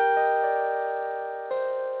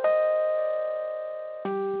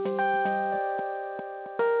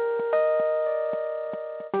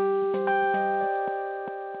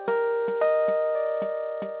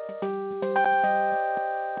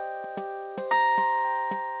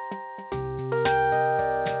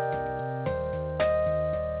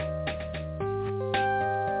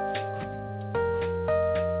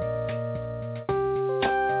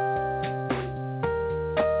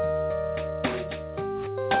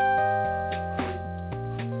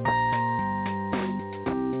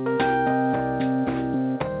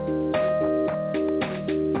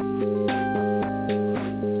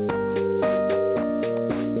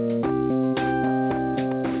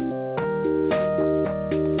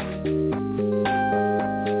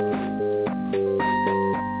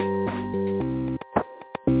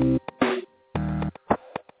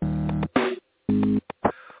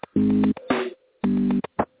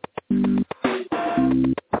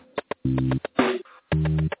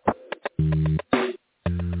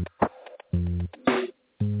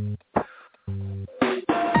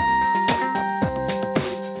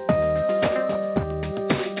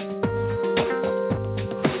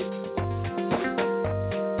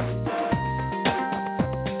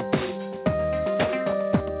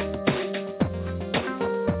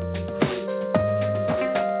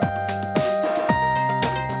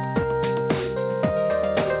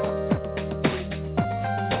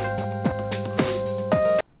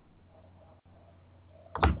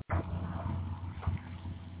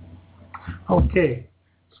 Okay,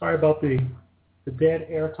 sorry about the dead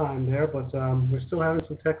air time there, but we're still having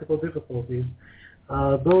some technical difficulties.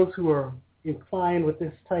 Those who are inclined with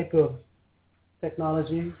this type of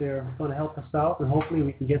technology, they're going to help us out, and hopefully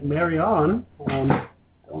we can get Mary on. I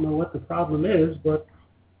don't know what the problem is, but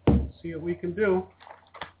see what we can do.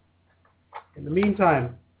 In the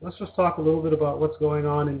meantime, let's just talk a little bit about what's going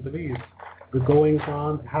on in Belize, the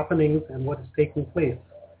goings-on, the happenings, and what is taking place.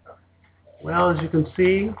 Well, as you can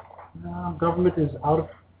see, government is out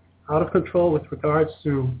of control with regards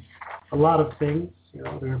to a lot of things. You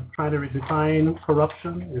know, they're trying to redefine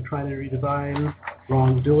corruption. They're trying to redefine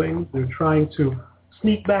wrongdoing. They're trying to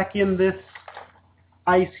sneak back in this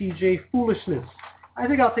ICJ foolishness. I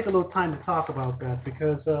think I'll take a little time to talk about that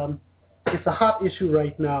because it's a hot issue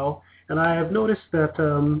right now. And I have noticed that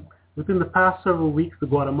within the past several weeks, the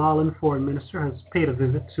Guatemalan foreign minister has paid a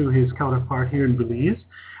visit to his counterpart here in Belize.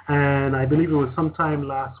 And I believe it was sometime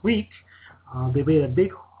last week, they made a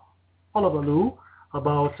big hullabaloo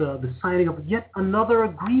about the signing of yet another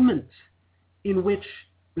agreement in which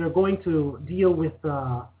they're going to deal with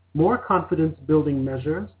more confidence-building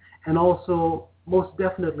measures, and also, most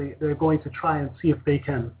definitely, they're going to try and see if they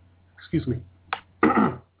can,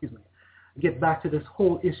 get back to this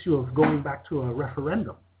whole issue of going back to a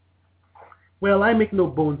referendum. Well, I make no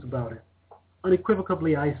bones about it.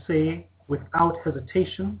 Unequivocally, I say without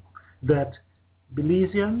hesitation that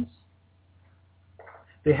Belizeans,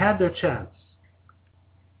 they had their chance.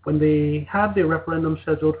 When they had their referendum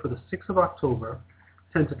scheduled for the 6th of October,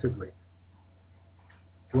 tentatively.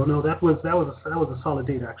 Well, no, that was a solid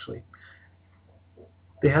date, actually.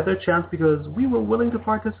 They had their chance because we were willing to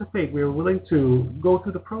participate. We were willing to go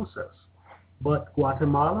through the process. But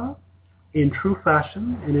Guatemala, in true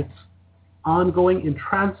fashion, in its ongoing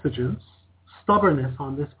intransigence, stubbornness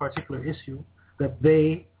on this particular issue, that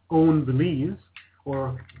they own Belize,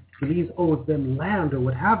 or Belize owes them land, or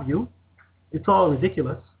what have you, it's all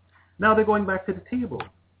ridiculous. Now they're going back to the table.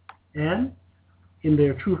 And in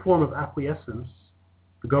their true form of acquiescence,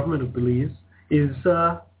 the government of Belize is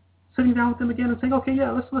sitting down with them again and saying, okay,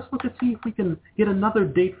 yeah, let's look and see if we can get another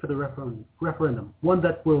date for the referendum, one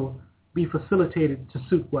that will be facilitated to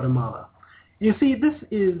suit Guatemala. You see, this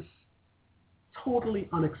is totally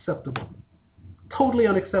unacceptable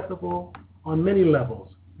on many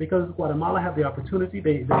levels, because Guatemala had the opportunity.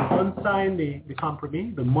 They unsigned the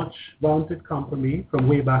compromise, the much vaunted compromise from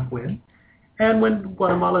way back when. And when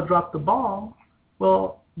Guatemala dropped the ball,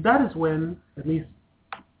 well, that is when, at least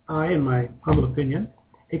I, in my humble opinion,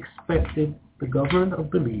 expected the government of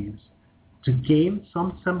Belize to gain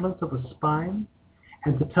some semblance of a spine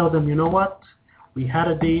and to tell them, you know what, we had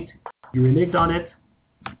a date, you reneged on it,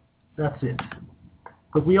 that's it.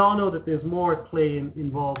 But we all know that there's more at play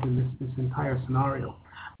involved in this entire scenario.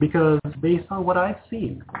 Because based on what I've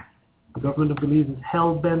seen, the government of Belize is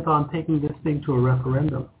hell-bent on taking this thing to a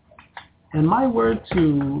referendum. And my word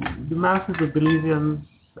to the masses of Belizeans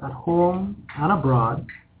at home and abroad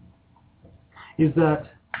is that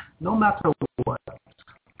no matter what,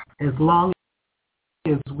 as long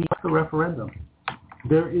as we have the referendum,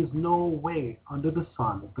 there is no way under the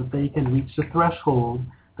sun that they can reach the threshold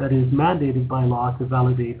that is mandated by law to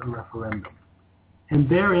validate a referendum. And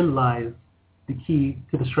therein lies the key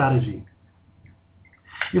to the strategy.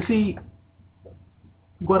 You see,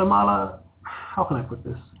 Guatemala, how can I put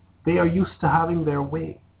this? They are used to having their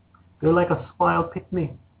way. They're like a spoiled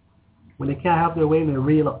picnic. When they can't have their way, they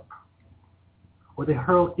reel up, or they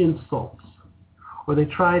hurl insults, or they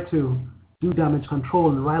try to do damage control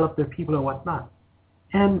and rile up their people or whatnot.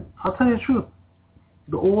 And I'll tell you the truth,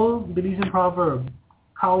 the old Belizean proverb,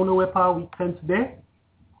 "Kau no epa we tend today,"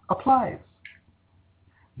 applies.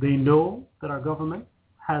 They know that our government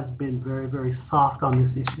has been very, very soft on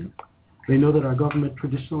this issue. They know that our government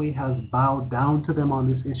traditionally has bowed down to them on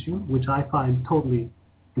this issue, which I find totally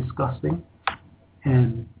disgusting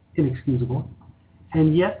and inexcusable.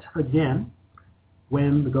 And yet, again,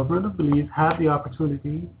 when the government of Belize had the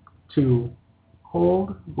opportunity to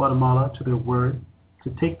hold Guatemala to their word, to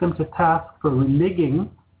take them to task for reneging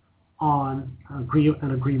on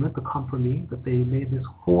an agreement, the compromise that they made this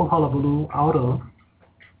whole hullabaloo out of,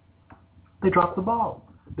 they dropped the ball.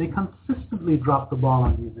 They consistently drop the ball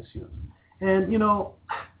on these issues. And, you know,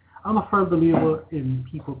 I'm a firm believer in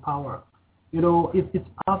people power. You know, it's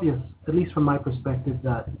obvious, at least from my perspective,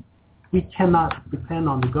 that we cannot depend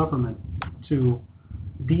on the government to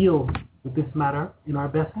deal with this matter in our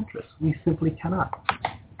best interest. We simply cannot.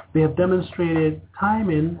 They have demonstrated time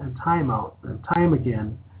in and time out and time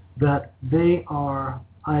again that they are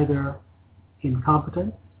either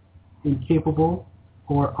incompetent, incapable,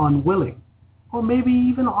 or unwilling, or maybe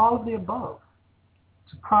even all of the above,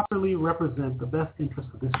 to properly represent the best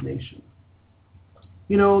interests of this nation.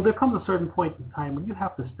 You know, there comes a certain point in time when you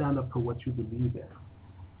have to stand up for what you believe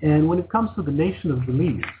in. And when it comes to the nation of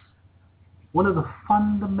Belize, one of the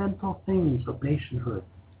fundamental things of nationhood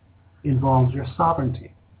involves your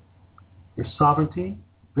sovereignty. Your sovereignty,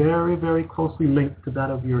 very, very closely linked to that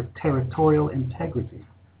of your territorial integrity.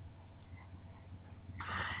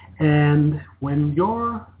 And when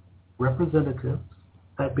your representative,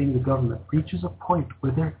 that being the government, reaches a point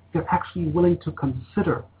where they're actually willing to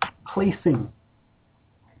consider placing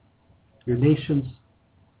your nation's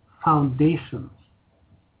foundations,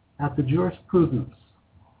 at the jurisprudence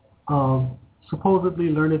of supposedly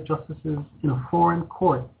learned justices in a foreign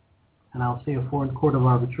court, and I'll say a foreign court of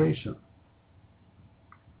arbitration,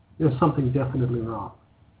 there's something definitely wrong.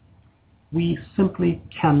 We simply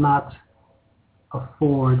cannot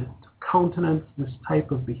afford to countenance this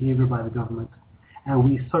type of behavior by the government, and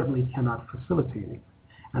we certainly cannot facilitate it.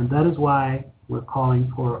 And that is why we're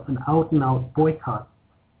calling for an out-and-out boycott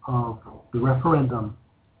of the referendum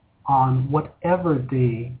on whatever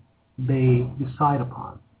day they decide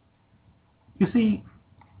upon. You see,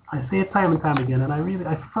 I say it time and time again, and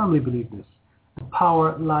I firmly believe this. The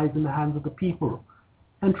power lies in the hands of the people.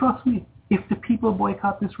 And trust me, if the people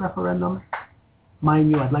boycott this referendum,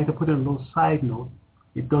 mind you, I'd like to put in a little side note.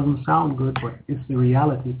 It doesn't sound good, but it's the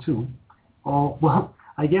reality too. Oh, well,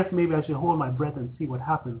 I guess maybe I should hold my breath and see what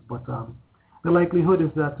happens, but the likelihood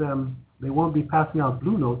is that they won't be passing out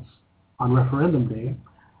blue notes on referendum day.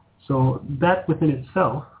 So that within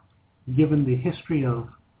itself, given the history of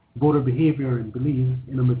voter behavior in Belize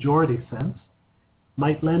in a majority sense,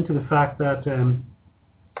 might lend to the fact that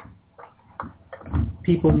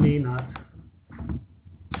people may not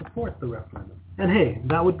support the referendum. And hey,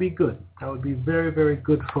 that would be good. That would be very, very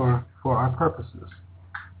good for our purposes.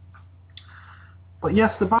 But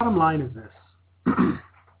yes, the bottom line is this.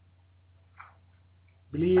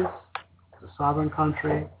 Belize is a sovereign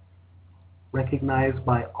country recognized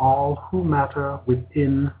by all who matter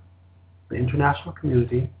within the international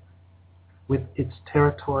community, with its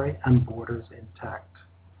territory and borders intact.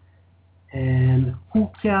 And who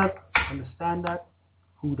can't understand that?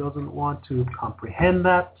 Who doesn't want to comprehend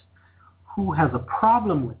that? Who has a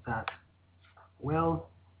problem with that? Well,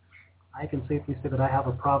 I can safely say that I have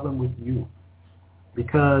a problem with you,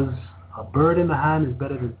 because a bird in the hand is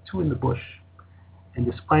better than two in the bush. And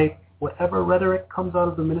despite whatever rhetoric comes out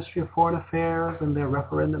of the Ministry of Foreign Affairs and their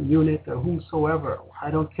referendum unit or whomsoever, I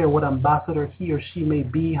don't care what ambassador he or she may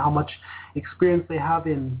be, how much experience they have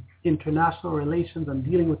in international relations and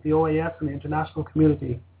dealing with the OAS and the international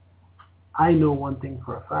community, I know one thing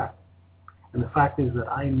for a fact. And the fact is that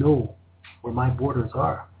I know where my borders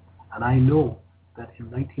are. And I know that in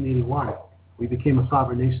 1981, we became a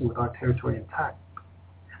sovereign nation with our territory intact.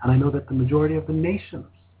 And I know that the majority of the nations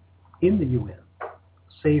in the UN,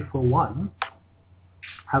 save for one,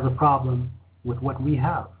 has a problem with what we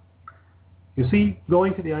have. You see,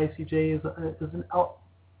 going to the ICJ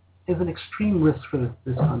is an extreme risk for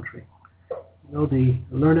this country. You know, the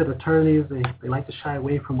learned attorneys, they like to shy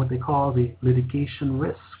away from what they call the litigation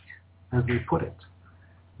risk, as they put it.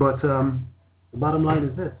 But the bottom line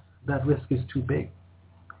is this: that risk is too big.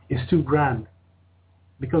 It's too grand.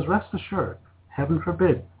 Because rest assured, heaven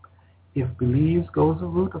forbid, if Belize goes the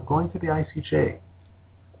route of going to the ICJ,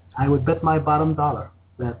 I would bet my bottom dollar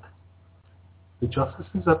that the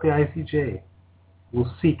justices at the ICJ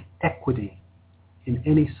will seek equity in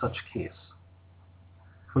any such case.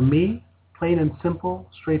 For me, plain and simple,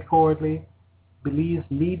 straightforwardly, Belize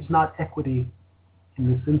needs not equity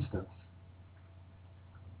in this instance.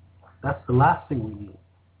 That's the last thing we need,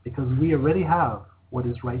 because we already have what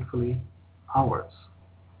is rightfully ours.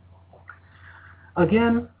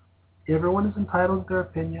 Again, everyone is entitled to their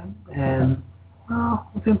opinion, and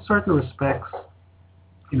within certain respects,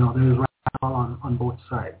 you know, there is rationale on both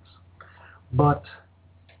sides. But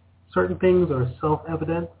certain things are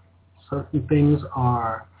self-evident, certain things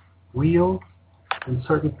are real, and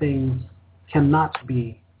certain things cannot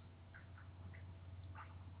be,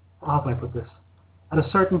 how can I put this? At a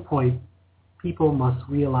certain point, people must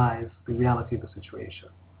realize the reality of the situation.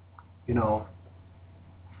 You know,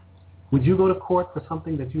 would you go to court for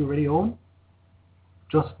something that you already own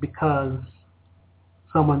just because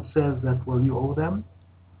someone says that, well, you owe them?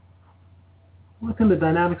 Within the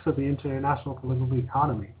dynamics of the international political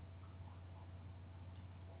economy,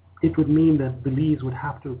 it would mean that Belize would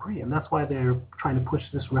have to agree, and that's why they're trying to push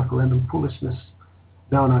this referendum foolishness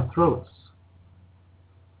down our throats.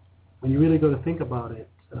 When you really go to think about it,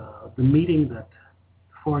 the meeting that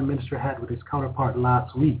the foreign minister had with his counterpart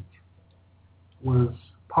last week was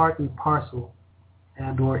part and parcel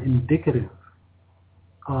and or indicative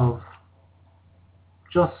of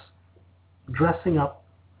just dressing up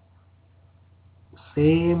the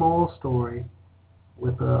same old story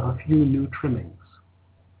with a few new trimmings.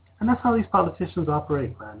 And that's how these politicians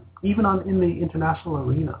operate, man. Even in the international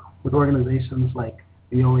arena with organizations like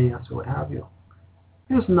the OAS or what have you.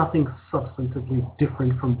 There's nothing substantively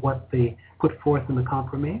different from what they put forth in the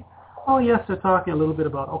compromise. Oh, yes, they're talking a little bit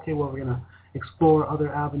about, okay, well, we're going to explore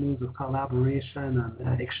other avenues of collaboration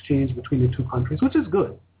and exchange between the two countries, which is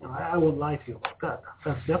good. You know, I won't lie to you about that.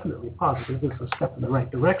 That's definitely positive. It's a step in the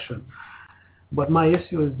right direction. But my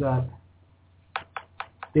issue is that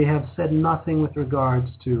they have said nothing with regards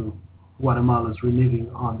to Guatemala's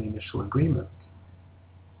reneging on the initial agreement.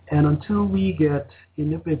 And until we get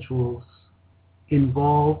individuals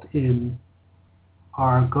involved in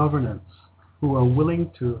our governance who are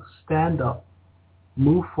willing to stand up,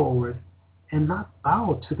 move forward, and not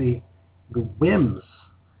bow to the whims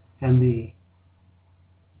and the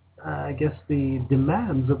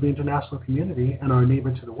demands of the international community and our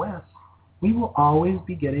neighbor to the west, we will always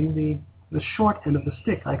be getting the short end of the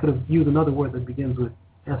stick. I could have used another word that begins with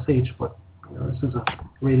SH, but this is a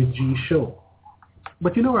rated G show.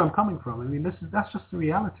 But you know where I'm coming from. I mean, that's just the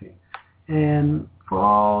reality. And for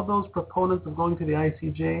all those proponents of going to the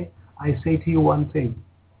ICJ, I say to you one thing.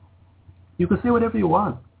 You can say whatever you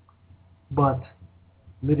want, but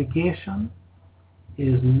litigation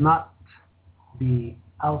is not the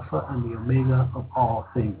alpha and the omega of all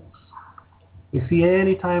things. You see,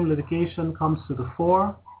 any time litigation comes to the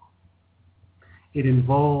fore, it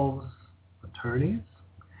involves attorneys,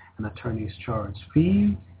 and attorneys charge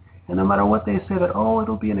fees, and no matter what they say that,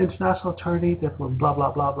 it'll be an international attorney that will blah,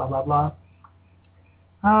 blah, blah, blah, blah, blah.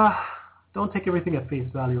 Don't take everything at face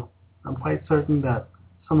value. I'm quite certain that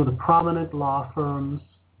some of the prominent law firms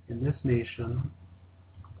in this nation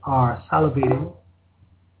are salivating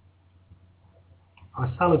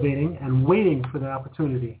and waiting for the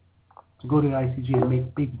opportunity to go to the ICJ and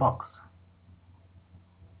make big bucks.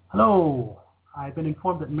 Hello. I've been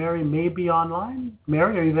informed that Mary may be online.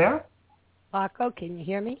 Mary, are you there? Paco, can you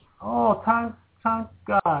hear me? Oh, thank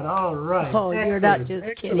God. All right. Oh, excellent. You're not just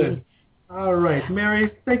kidding. All right.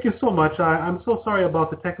 Mary, thank you so much. I'm so sorry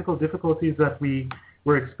about the technical difficulties that we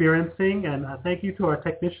were experiencing, and thank you to our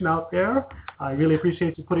technician out there. I really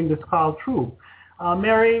appreciate you putting this call through.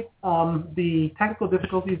 Mary, the technical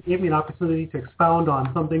difficulties gave me an opportunity to expound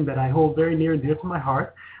on something that I hold very near and dear to my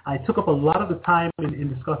heart. I took up a lot of the time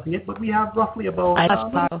in discussing it, but we have roughly about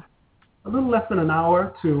a little less than an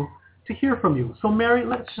hour to hear from you. So, Mary,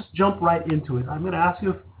 let's just jump right into it. I'm going to ask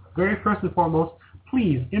you, very first and foremost,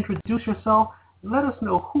 please introduce yourself. Let us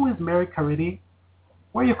know who is Mary Caridi,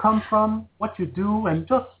 where you come from, what you do, and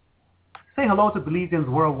just say hello to Belizeans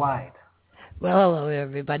worldwide. Well, hello,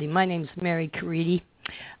 everybody. My name's Mary Caridi.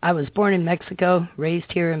 I was born in Mexico,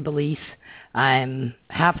 raised here in Belize. I'm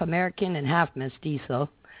half American and half mestizo.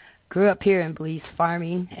 Grew up here in Belize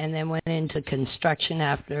farming, and then went into construction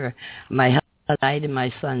after my husband died and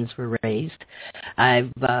my sons were raised.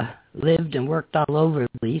 I've lived and worked all over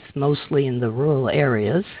Belize, mostly in the rural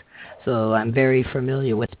areas, so I'm very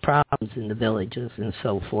familiar with problems in the villages and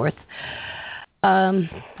so forth.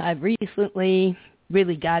 I've recently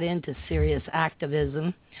really got into serious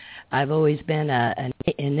activism. I've always been an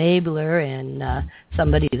enabler and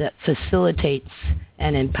somebody that facilitates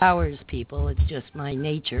and empowers people. It's just my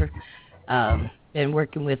nature. Been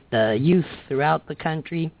working with the youth throughout the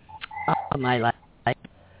country all my life.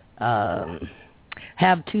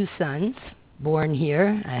 Have two sons born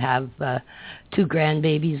here. I have two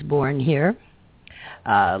grandbabies born here.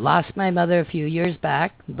 Lost my mother a few years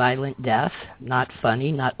back, violent death. Not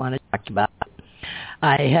funny, not one to talk about.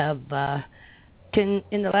 I have, in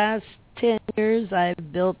the last 10 years,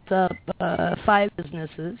 I've built up 5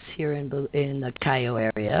 businesses here in the Cayo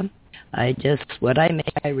area. What I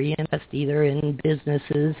make, I reinvest either in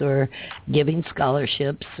businesses or giving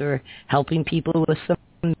scholarships or helping people with some,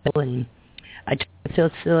 and I try to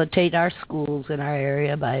facilitate our schools in our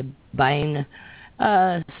area by buying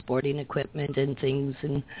sporting equipment and things,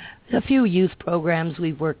 and a few youth programs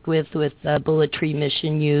we've worked with Bullet Tree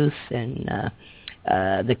Mission Youth and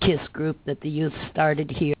the KISS group that the youth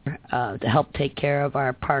started here to help take care of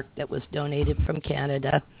our park that was donated from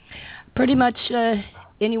Canada. Pretty much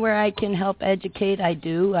anywhere I can help educate, I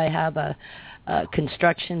do. I have a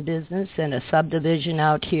construction business and a subdivision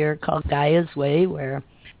out here called Gaia's Way, where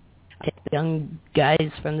I take young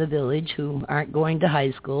guys from the village who aren't going to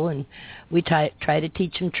high school, and we try to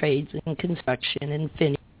teach them trades in construction and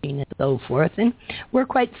finishing and so forth, and we're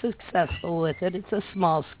quite successful with it. It's a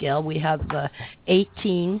small scale. We have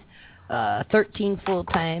 13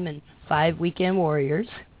 full-time and 5 weekend warriors.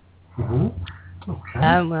 Mm-hmm.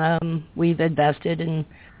 Okay. We've invested in...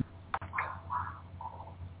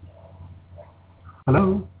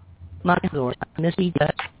 Hello?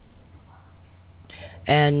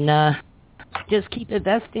 And just keep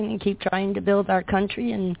investing and keep trying to build our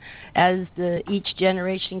country. And as each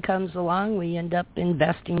generation comes along, we end up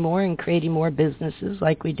investing more and creating more businesses,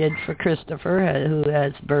 like we did for Christopher, who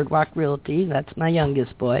has Birdwalk Realty. That's my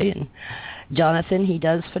youngest boy. And Jonathan, he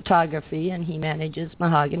does photography, and he manages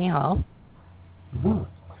Mahogany Hall.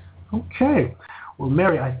 Mm-hmm. Okay. Well,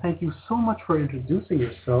 Mary, I thank you so much for introducing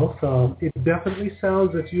yourself. It definitely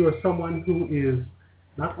sounds that you are someone who is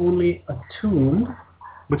not only attuned,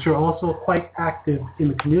 but you're also quite active in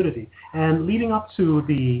the community. And leading up to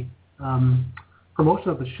the promotion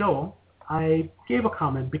of the show, I gave a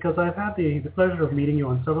comment because I've had the pleasure of meeting you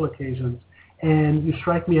on several occasions, and you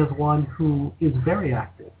strike me as one who is very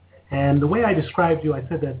active. And the way I described you, I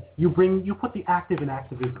said that you put the active in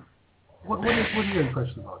activism. What is your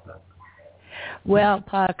impression about that? Well,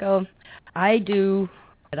 Paco, I do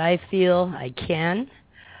what I feel I can.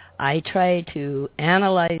 I try to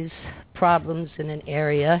analyze problems in an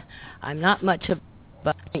area. I'm not much of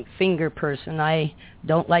a finger person. I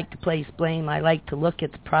don't like to place blame. I like to look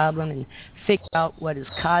at the problem and figure out what is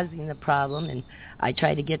causing the problem, and I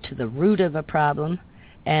try to get to the root of a problem,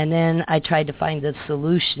 and then I try to find the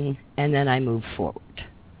solution, and then I move forward.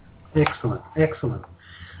 Excellent, excellent.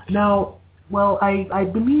 Now, well, I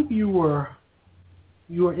believe you were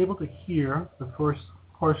able to hear the first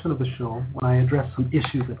portion of the show when I addressed some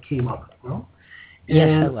issues that came up. Well,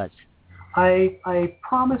 yes, I was. I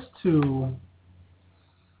promised to,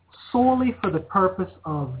 solely for the purpose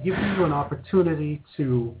of giving you an opportunity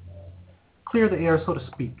to clear the air, so to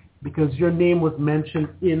speak, because your name was mentioned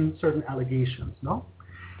in certain allegations, no?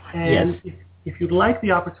 And yes. If you'd like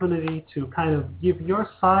the opportunity to kind of give your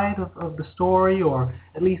side of the story, or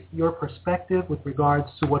at least your perspective with regards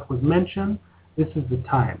to what was mentioned, this is the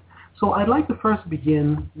time. So I'd like to first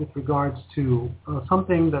begin with regards to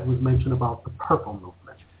something that was mentioned about the Purple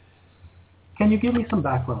movement. Can you give me some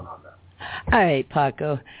background on that? All right,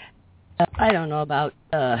 Paco. I don't know, about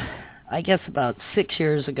 6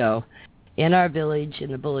 years ago, in our village, in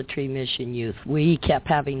the Bullet Tree Mission Youth, we kept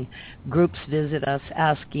having groups visit us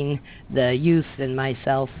asking the youth and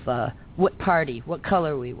myself what party, what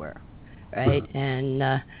color we were, right? And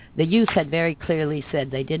the youth had very clearly said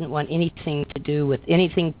they didn't want anything to do with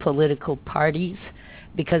anything political parties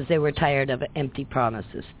because they were tired of empty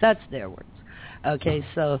promises. That's their words. Okay,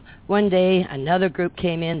 so one day another group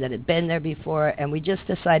came in that had been there before, and we just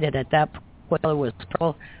decided at that point it was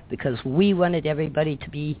purple because we wanted everybody to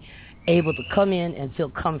be able to come in and feel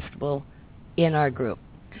comfortable in our group.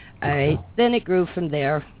 All right. Then it grew from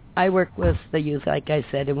there. I work with the youth, like I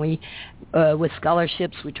said, and we, with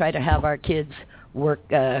scholarships, we try to have our kids work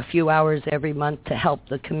a few hours every month to help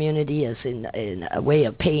the community as in a way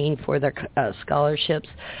of paying for their scholarships.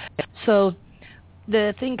 So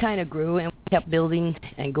the thing kind of grew, and we kept building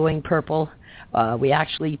and going purple. We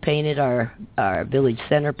actually painted our village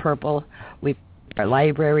center purple. We our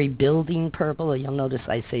library building purple. You'll notice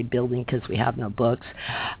I say building because we have no books.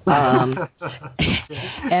 And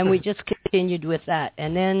we just continued with that.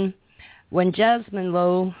 And then when Jasmine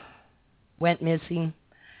Lowe went missing,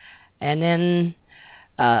 and then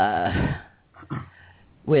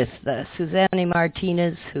with Suzanne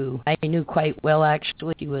Martinez, who I knew quite well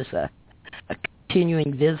actually, she was a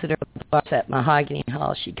continuing visitor at Mahogany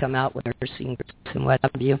Hall. She'd come out with nursing groups and what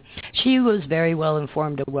have you. She was very well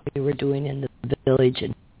informed of what we were doing in the village,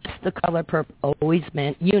 and the color purple always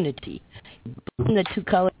meant unity. Put the two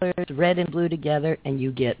colors, red and blue, together, and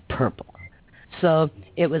you get purple. So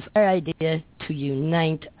it was our idea to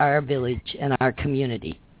unite our village and our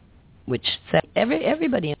community, which said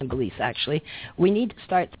everybody in Belize, actually, we need to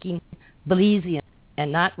start thinking Belizean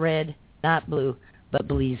and not red, not blue, but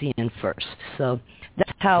Belizean first. So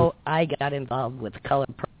that's how I got involved with color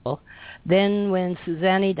purple. Then when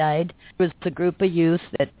Suzanne died, there was a group of youth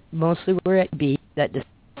that mostly were at B that the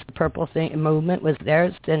purple movement was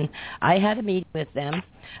theirs, and I had a meeting with them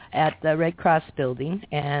at the Red Cross building,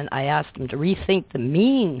 and I asked them to rethink the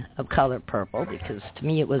meaning of color purple, because to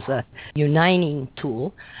me it was a uniting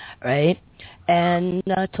tool, right? And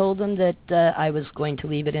told them that I was going to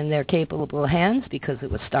leave it in their capable hands because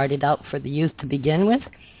it was started out for the youth to begin with.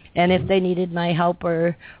 And if they needed my help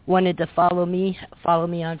or wanted to follow me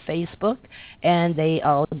on Facebook, and they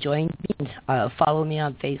all joined me and follow me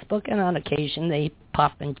on Facebook, and on occasion they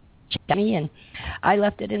pop and chat me, and I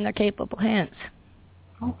left it in their capable hands.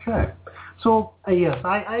 Okay. So, yes,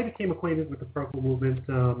 I became acquainted with the Purple movement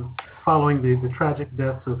following the tragic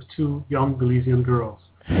deaths of two young Belizean girls.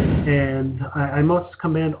 And I must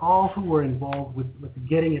commend all who were involved with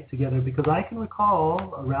getting it together, because I can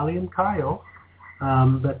recall a rally in Cayo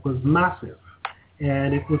that was massive,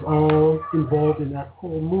 and it was all involved in that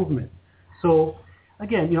whole movement. So,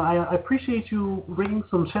 again, I appreciate you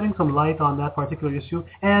shedding some light on that particular issue.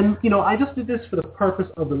 And, I just did this for the purpose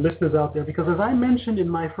of the listeners out there, because as I mentioned in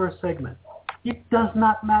my first segment, it does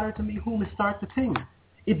not matter to me who will start the thing.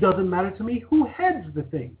 It doesn't matter to me who heads the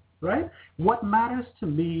thing, right? What matters to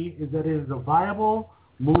me is that it is a viable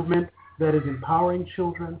movement that is empowering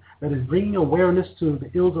children, that is bringing awareness to the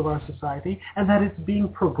ills of our society, and that it's being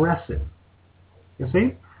progressive. You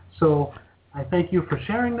see? So I thank you for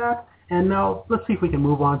sharing that. And now let's see if we can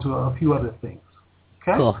move on to a few other things.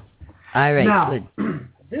 Okay? Cool. All right. Now, good.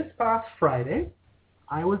 This past Friday,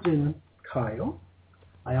 I was in Cayo.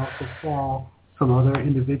 I also saw some other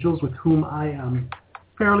individuals with whom I am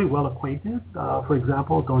fairly well acquainted. For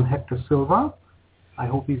example, Don Hector Silva. I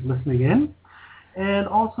hope he's listening in. And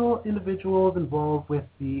also individuals involved with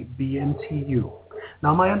the BNTU.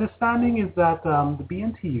 Now, my understanding is that the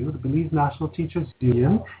BNTU, the Belize National Teachers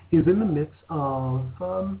Union, is in the midst of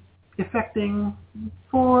effecting,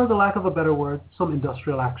 for the lack of a better word, some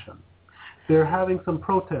industrial action. They're having some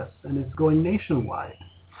protests, and it's going nationwide.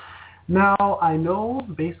 Now, I know,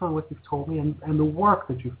 based on what you've told me and the work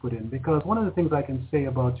that you've put in, because one of the things I can say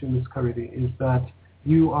about you, Ms. Karidi, is that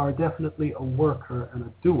you are definitely a worker and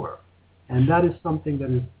a doer. And that is something that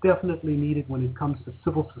is definitely needed when it comes to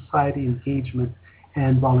civil society engagement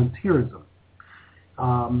and volunteerism.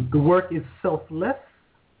 The work is selfless,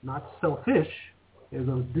 not selfish. There's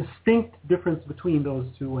a distinct difference between those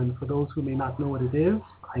two, and for those who may not know what it is,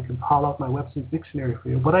 I can pull out my Webster's dictionary for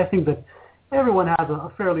you. But I think that everyone has a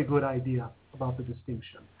fairly good idea about the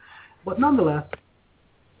distinction. But nonetheless,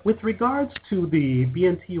 with regards to the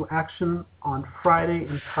BNTU action on Friday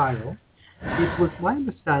in Cairo, it was my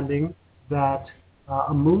understanding that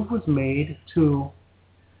a move was made to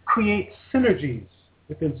create synergies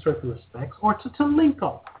within certain respects, or to link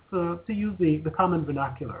up, to use the common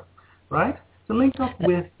vernacular, right? To link up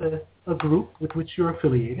with a group with which you're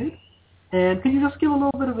affiliated. And can you just give a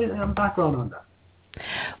little bit of background on that?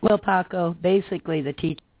 Well, Paco, basically the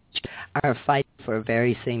teachers are fighting for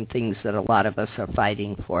very same things that a lot of us are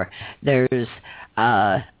fighting for. There's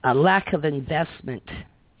a lack of investment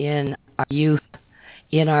in our youth,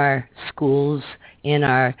 in our schools, in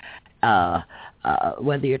our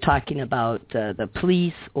whether you're talking about the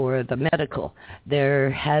police or the medical. There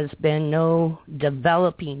has been no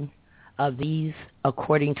developing of these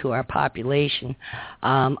according to our population.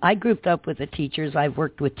 I grouped up with the teachers. I've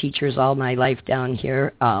worked with teachers all my life down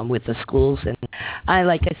here with the schools, and I,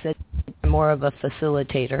 like I said, I'm more of a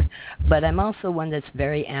facilitator, but I'm also one that's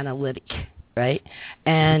very analytic, right?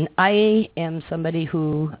 And I am somebody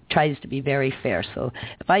who tries to be very fair. So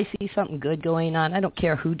if I see something good going on, I don't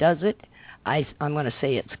care who does it, I'm going to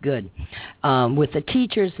say it's good. With the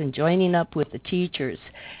teachers and joining up with the teachers,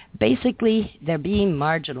 basically they're being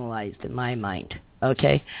marginalized in my mind,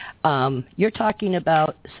 okay? You're talking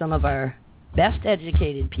about some of our best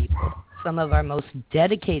educated people, some of our most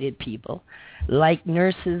dedicated people, like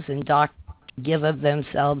nurses and doctors, give of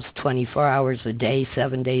themselves 24 hours a day,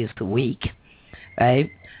 7 days a week,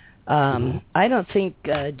 right? I don't think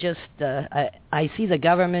I see the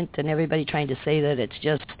government and everybody trying to say that it's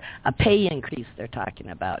just a pay increase they're talking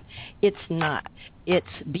about. It's not. It's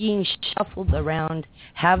being shuffled around,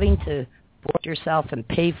 having to board yourself and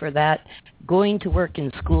pay for that, going to work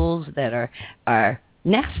in schools that are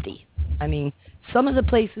nasty. I mean, some of the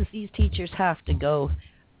places these teachers have to go,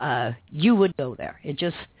 you would go there.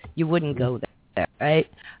 You wouldn't go there, right?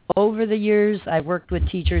 Over the years, I've worked with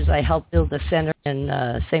teachers. I helped build a center in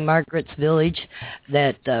St. Margaret's Village,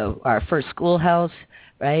 that our first schoolhouse,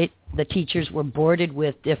 right? The teachers were boarded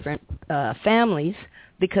with different families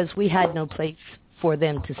because we had no place for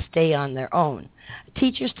them to stay on their own.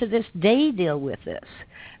 Teachers to this day deal with this,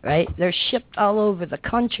 right? They're shipped all over the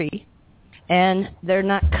country, and they're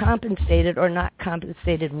not compensated or not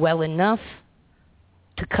compensated well enough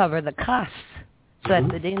to cover the costs. So at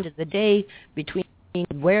the end of the day, between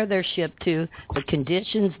where they're shipped to, the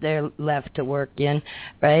conditions they're left to work in,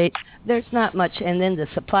 right, there's not much. And then the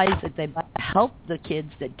supplies that they buy to help the kids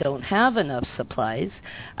that don't have enough supplies.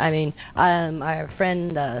 I mean, our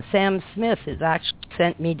friend Sam Smith has actually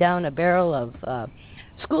sent me down a barrel of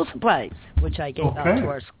school supplies, which I gave out to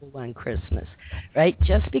our school on Christmas, right,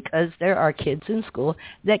 just because there are kids in school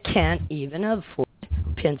that can't even afford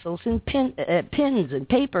pencils and pens and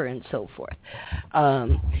paper and so forth.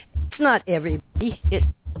 It's not everybody,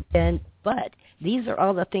 but these are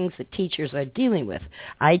all the things that teachers are dealing with.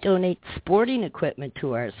 I donate sporting equipment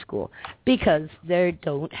to our school because they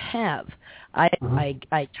don't have. I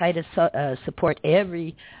try to support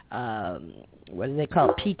every, what do they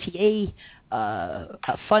call it, PTA,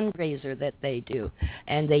 a fundraiser that they do,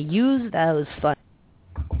 and they use those funds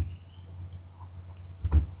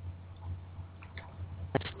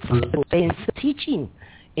in teaching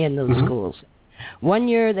in those schools. One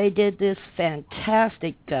year they did this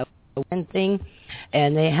fantastic one thing,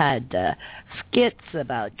 and they had skits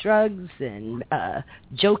about drugs and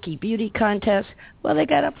jokey beauty contests. Well, they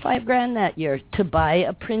got up $5,000 that year to buy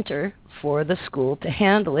a printer for the school to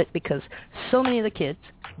handle it because so many of the kids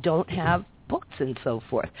don't have books and so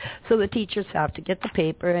forth. So the teachers have to get the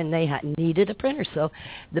paper, and they needed a printer. So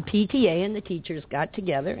the PTA and the teachers got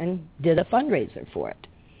together and did a fundraiser for it.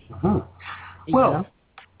 Uh-huh. Well,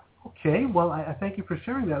 okay. Well, I thank you for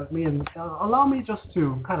sharing that with me. And allow me just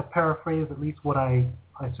to kind of paraphrase at least what I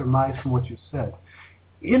surmised from what you said.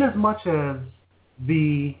 In as much as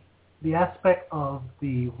the aspect of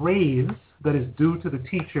the raise that is due to the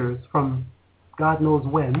teachers from God knows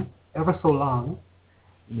when, ever so long,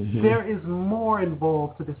 there is more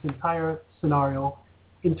involved to this entire scenario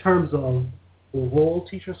in terms of the role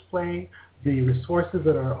teachers play, the resources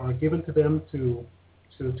that are given to them to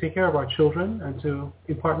take care of our children and to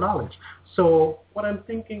impart knowledge. So what I'm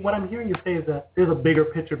hearing you say is that there's a bigger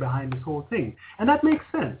picture behind this whole thing. And that makes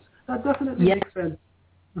sense. That definitely makes sense.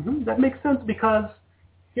 That makes sense because,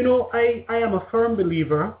 I am a firm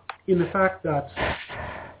believer in the fact that,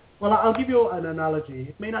 well, I'll give you an analogy.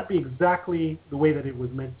 It may not be exactly the way that it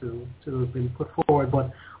was meant to have been put forward,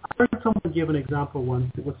 but I heard someone give an example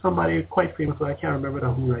once. It was somebody quite famous, but I can't remember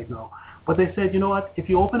who right now. But they said, you know what, if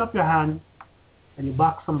you open up your hand and you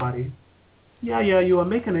box somebody, you will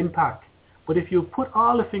make an impact. But if you put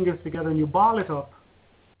all the fingers together and you ball it up,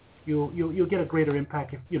 you'll get a greater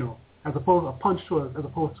impact, as opposed to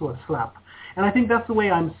a slap. And I think that's the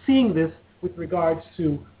way I'm seeing this with regards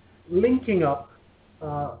to linking up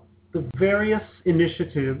the various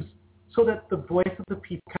initiatives so that the voice of the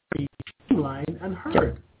people can be streamlined and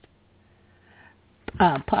heard.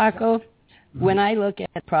 Paco, when I look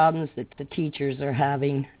at problems that the teachers are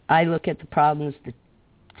having, I look at the problems that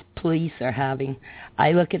police are having,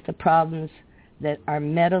 I look at the problems that our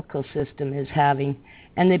medical system is having,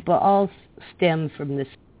 and they all stem from this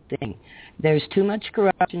thing. There's too much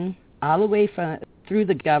corruption all the way through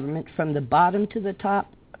the government, from the bottom to the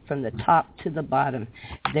top, from the top to the bottom.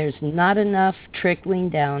 There's not enough trickling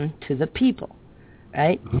down to the people,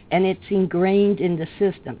 right? And it's ingrained in the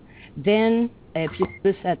system. Then, if you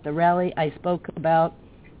listen at the rally, I spoke about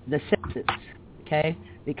the census, okay?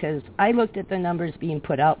 Because I looked at the numbers being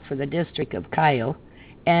put out for the District of Cayo,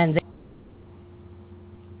 and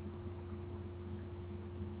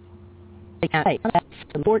that's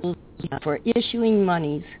important for issuing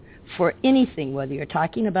monies for anything, whether you're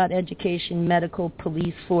talking about education, medical,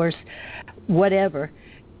 police force, whatever,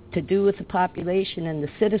 to do with the population and the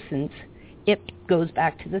citizens, it goes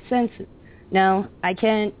back to the census. Now,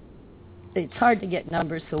 it's hard to get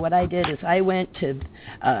numbers, so what I did is I went to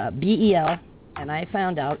BEL, and I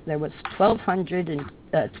found out there was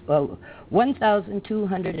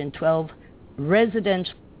 1,212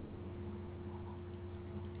 residential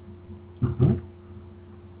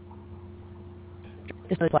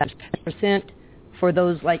percent for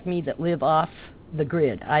those like me that live off the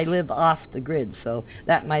grid. I live off the grid, so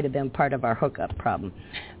that might have been part of our hookup problem.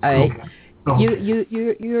 All right. Okay.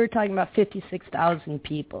 You're talking about 56,000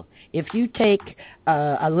 people. If you take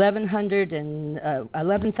 11,400 and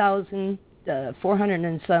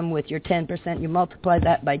some with your 10%, you multiply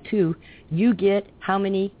that by 2, you get how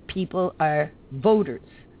many people are voters,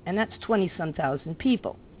 and that's 20-some thousand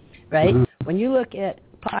people, right? Mm-hmm. When you look at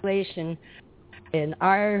population in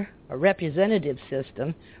our representative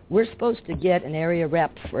system, we're supposed to get an area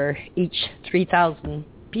rep for each 3,000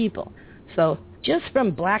 people. So just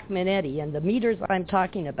from Black Minetti, and the meters I'm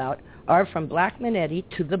talking about are from Black Minetti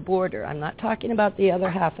to the border. I'm not talking about the other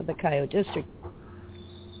half of the Cayo district.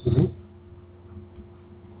 Mm-hmm.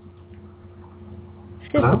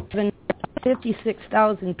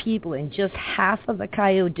 56,000 people in just half of the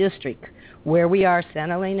Cayo district, where we are,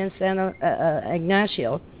 Santa Elena and Santa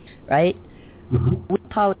Ignacio, right? Mm-hmm. With a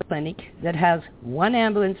polyclinic that has one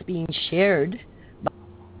ambulance being shared.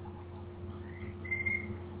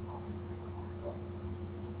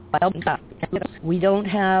 We don't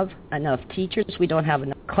have enough teachers. We don't have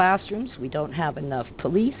enough classrooms. We don't have enough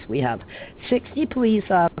police. We have 60 police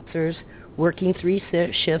officers working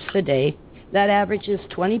 3 shifts a day. That averages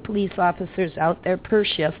 20 police officers out there per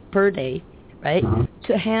shift per day, right,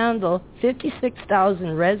 to handle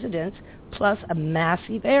 56,000 residents plus a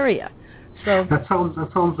massive area. So that sounds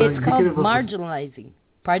it's called marginalizing.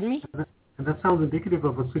 Pardon me? And that sounds indicative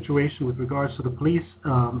of a situation with regards to the police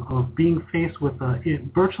of being faced with a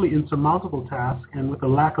virtually insurmountable task and with a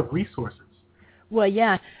lack of resources. Well,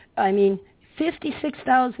 yeah. I mean,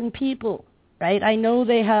 56,000 people, right? I know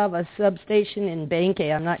they have a substation in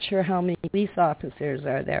Benque. I'm not sure how many police officers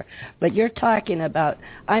are there. But you're talking about,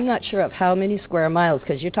 I'm not sure of how many square miles,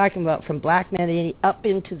 because you're talking about from Black Minetti up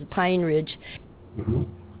into the Pine Ridge Mm-hmm.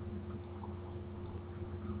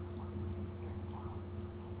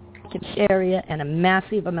 Area and a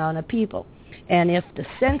massive amount of people. And if the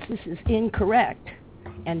census is incorrect,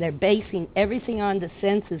 and they're basing everything on the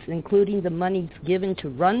census, including the monies given to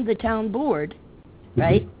run the town board,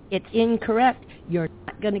 right? Mm-hmm. It's incorrect. You're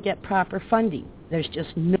not going to get proper funding. There's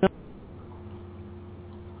just no...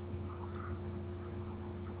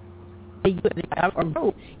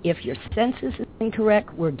 If your census is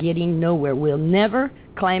incorrect, we're getting nowhere. We'll never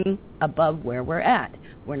climb above where we're at.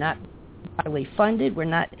 We're not properly funded. We're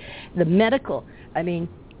not... The medical... I mean...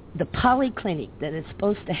 The polyclinic that is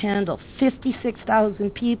supposed to handle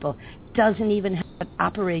 56,000 people doesn't even have an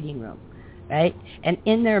operating room, right? And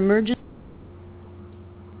in their emergency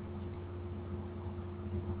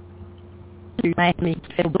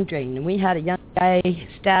drain, and we had a young guy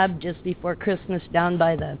stabbed just before Christmas down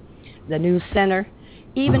by the new center.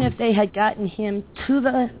 Even if they had gotten him to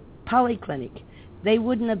the polyclinic, they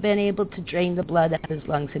wouldn't have been able to drain the blood out of his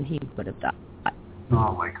lungs, and he would have died.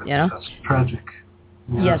 Oh my goodness, that's tragic.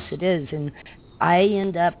 Yes, it is. And I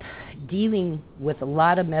end up dealing with a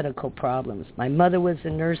lot of medical problems. My mother was a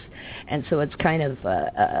nurse, and so it's kind of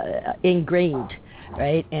ingrained,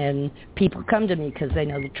 right? And people come to me because they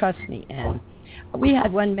know to trust me. And we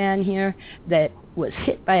had one man here that was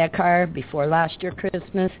hit by a car before last year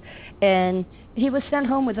Christmas, and he was sent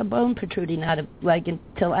home with a bone protruding out of leg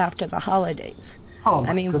until after the holidays. Oh,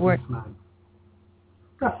 my goodness, man.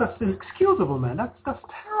 That's inexcusable, man. That's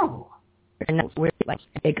terrible. And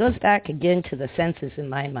it goes back again to the census in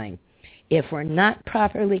my mind. If we're not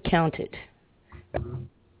properly counted,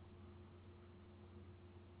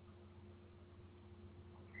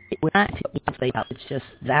 we're not. It's just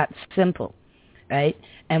that simple, right?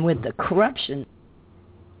 And with the corruption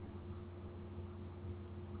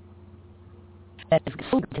that is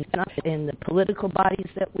in the political bodies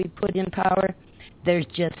that we put in power, there's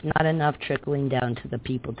just not enough trickling down to the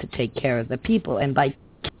people to take care of the people. And by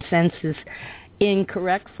census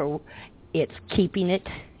incorrect, for it's keeping it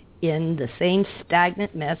in the same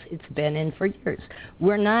stagnant mess it's been in for years.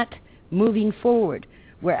 We're not moving forward.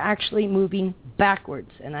 We're actually moving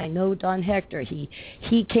backwards. And I know Don Hector,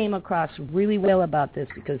 he came across really well about this,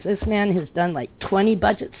 because this man has done like 20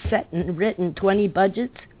 budgets, set and written 20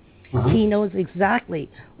 budgets. He knows exactly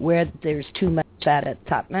where there's too much at the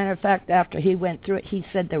top. Matter of fact, after he went through it, he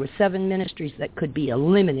said there were 7 ministries that could be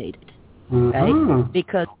eliminated. Right?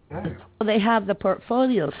 Because they have the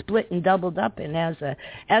portfolio split and doubled up, and as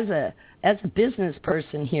a business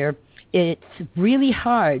person here, it's really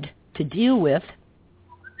hard to deal with,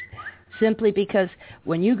 simply because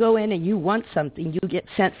when you go in and you want something, you get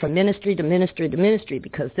sent from ministry to ministry to ministry,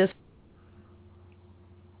 because this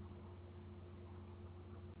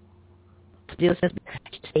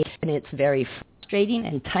and it's very frustrating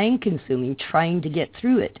and time consuming trying to get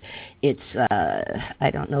through it. It's I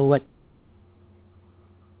don't know what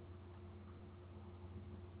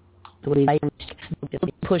the way I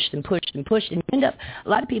pushed and you end up, a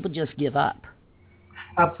lot of people just give up.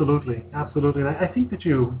 Absolutely. And I think that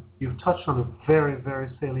you've touched on a very, very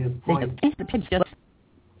salient point.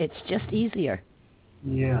 It's just easier.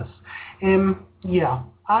 Yes.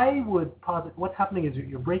 I would posit what's happening is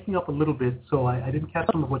you're breaking up a little bit, so I didn't catch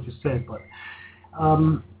some of what you said, but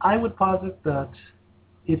I would posit that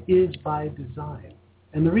it is by design.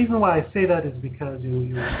 And the reason why I say that is because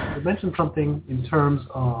you mentioned something in terms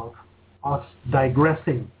of us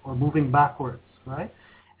digressing or moving backwards, right?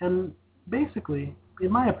 And basically,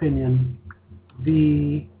 in my opinion,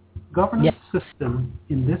 the governance system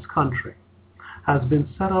in this country has been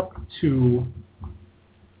set up to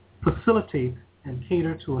facilitate and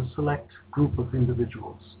cater to a select group of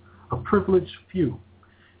individuals, a privileged few.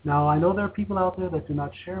 Now, I know there are people out there that do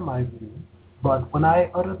not share my view, but when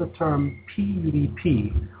I utter the term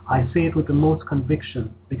PUDP, I say it with the most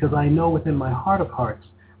conviction, because I know within my heart of hearts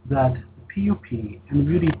that the PUP and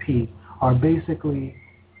the UDP are basically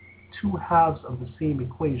two halves of the same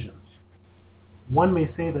equation. One may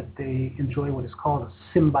say that they enjoy what is called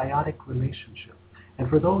a symbiotic relationship. And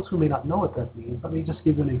for those who may not know what that means, let me just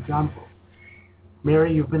give you an example.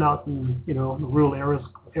 Mary, you've been out in rural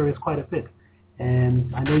areas quite a bit,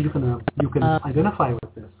 and I know you can identify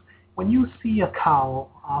with this. When you see a cow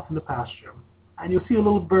off in the pasture, and you see a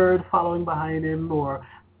little bird following behind him, or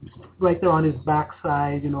right there on his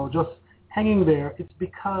backside, just hanging there, it's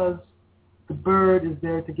because the bird is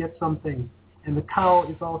there to get something, and the cow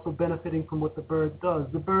is also benefiting from what the bird does.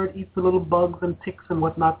 The bird eats the little bugs and ticks and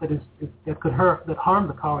whatnot that harm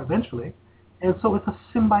the cow eventually, and so it's a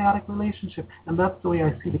symbiotic relationship, and that's the way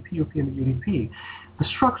I see the PUP and the UDP. The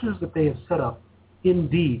structures that they have set up,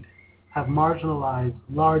 indeed, have marginalized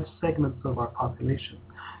large segments of our population.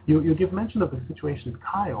 You give mention of the situation in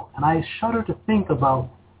Cayo, and I shudder to think about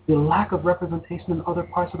the lack of representation in other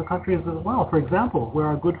parts of the country as well. For example, where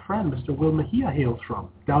our good friend, Mr. Will Mejia, hails from,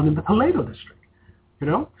 down in the Toledo district. You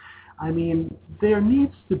know? I mean, there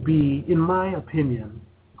needs to be, in my opinion,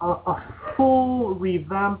 a full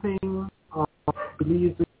revamping of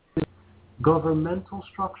Belize's governmental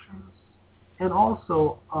structures and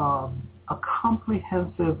also a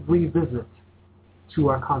comprehensive revisit to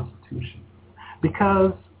our Constitution.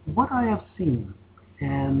 Because what I have seen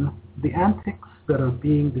and the antics that are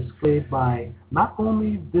being displayed by not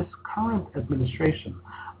only this current administration,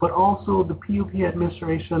 but also the PUP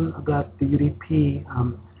administration that the UDP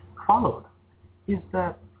followed, is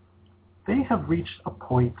that they have reached a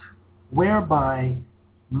point whereby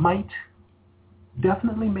might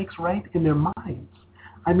definitely makes right in their minds.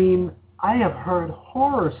 I mean, I have heard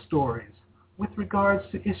horror stories with regards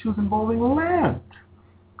to issues involving land.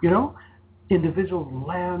 You know, individuals'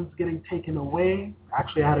 lands getting taken away.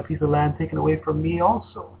 Actually, I had a piece of land taken away from me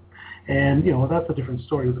also. And, you know, that's a different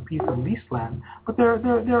story. It was a piece of leased land. But there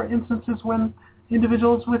are instances when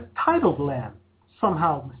individuals with titled land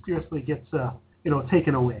somehow mysteriously gets,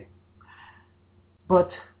 taken away.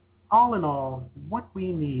 But all in all, what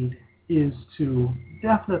we need is to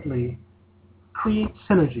definitely create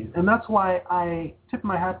synergies. And that's why I tip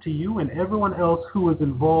my hat to you and everyone else who was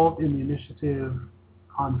involved in the initiative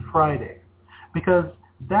on Friday, because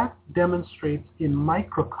that demonstrates in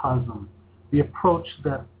microcosm the approach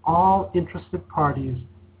that all interested parties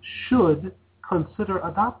should consider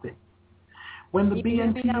adopting. When the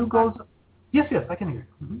BNTU goes, yes, I can hear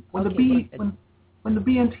you. Mm-hmm. When the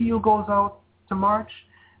BNTU goes out to march,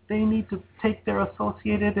 they need to take their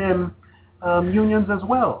associated unions as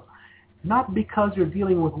well. Not because you're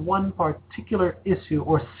dealing with one particular issue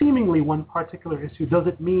or seemingly one particular issue does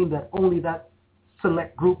it mean that only that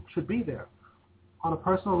select group should be there. On a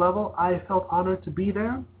personal level, I felt honored to be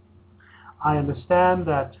there. I understand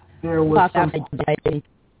that there was some...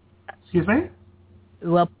 Excuse me?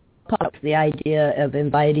 Well, the idea of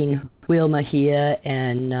inviting Will Mejia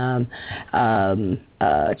and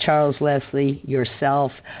Charles Leslie,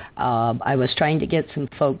 yourself. I was trying to get some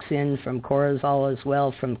folks in from Corozal as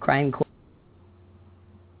well, from Crime Coalition.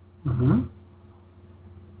 Mm-hmm.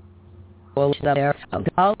 There,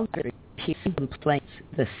 all complaints,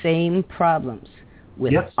 the same problems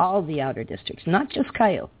with all the outer districts, not just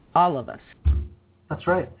Cayo, all of us. That's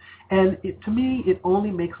right. And to me, it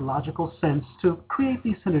only makes logical sense to create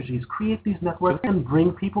these synergies, create these networks, and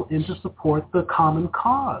bring people in to support the common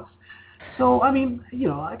cause. So, I mean, you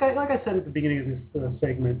know, like I said at the beginning of this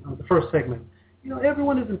segment, the first segment, you know,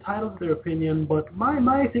 everyone is entitled to their opinion, but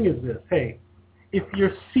my thing is this: hey, if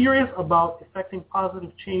you're serious about effecting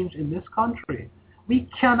positive change in this country, we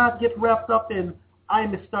cannot get wrapped up in I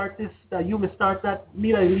mistart this, you mistart that,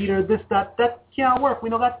 meet a leader, this, that. That can't work. We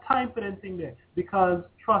don't got time for anything there. Because,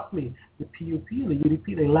 trust me, the PUP and the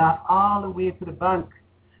UDP, they laugh all the way to the bank.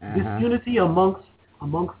 This unity amongst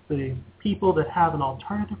the people that have an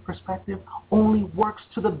alternative perspective only works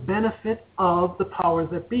to the benefit of the powers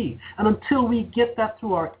that be. And until we get that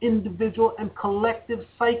through our individual and collective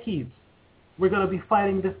psyches, we're going to be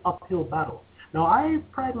fighting this uphill battle. Now, I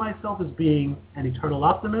pride myself as being an eternal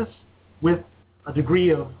optimist with a degree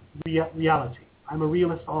of reality. I'm a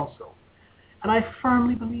realist also. And I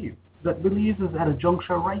firmly believe that Belize is at a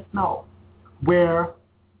juncture right now where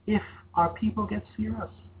if our people get serious,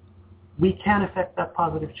 we can effect that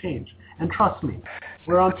positive change. And trust me,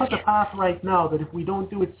 we're on such a path right now that if we don't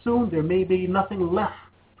do it soon, there may be nothing left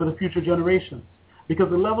for the future generations. Because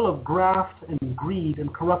the level of graft and greed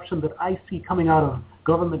and corruption that I see coming out of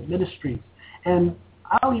government ministries, and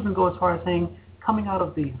I'll even go as far as saying coming out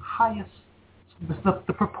of the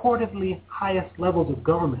purportedly highest levels of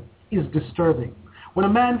government, is disturbing. When a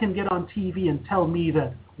man can get on TV and tell me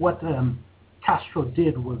that what Castro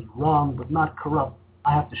did was wrong but not corrupt,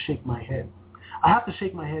 I have to shake my head. I have to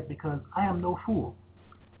shake my head because I am no fool.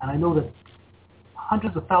 And I know that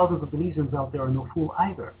hundreds of thousands of Belizeans out there are no fool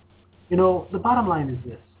either. You know, the bottom line is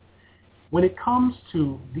this. When it comes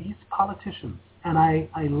to these politicians, and I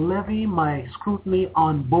levy my scrutiny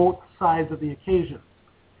on both sides of the occasion,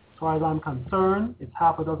 as far as I'm concerned, it's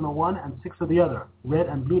half a dozen of one and six of the other. Red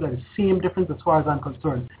and blue, that is the same difference as far as I'm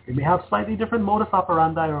concerned. They may have slightly different modus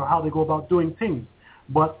operandi or how they go about doing things.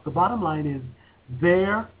 But the bottom line is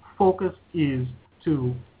their focus is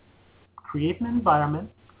to create an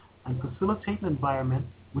environment and facilitate an environment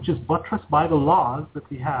which is buttressed by the laws that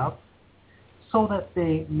we have so that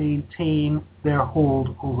they maintain their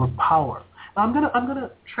hold over power. I'm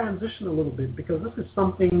gonna transition a little bit because this is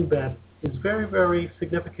something that is very, very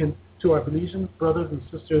significant to our Belizean brothers and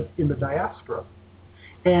sisters in the diaspora.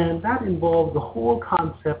 And that involves the whole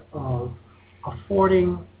concept of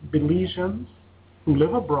affording Belizeans who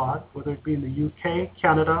live abroad, whether it be in the UK,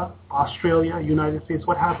 Canada, Australia, United States,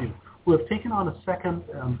 what have you, who have taken on a second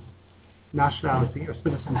nationality or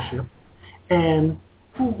citizenship and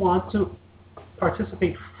who want to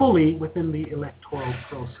participate fully within the electoral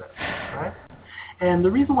process, right? And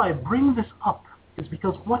the reason why I bring this up is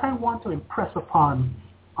because what I want to impress upon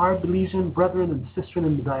our Belizean brethren and sisters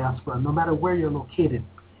in the diaspora, no matter where you're located,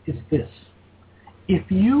 is this. If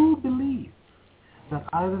you believe that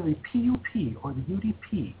either the PUP or the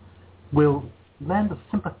UDP will lend a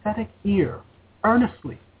sympathetic ear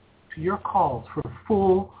earnestly to your calls for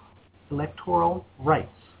full electoral rights,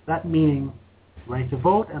 that meaning right to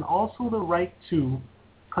vote and also the right to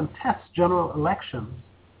contest general elections,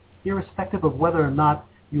 irrespective of whether or not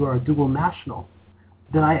you are a dual national,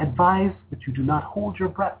 then I advise that you do not hold your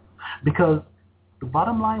breath, because the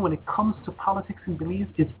bottom line when it comes to politics in Belize,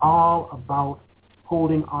 it's all about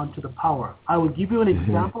holding on to the power. I will give you an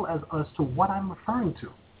example as to what I'm referring to.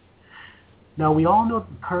 Now, we all know that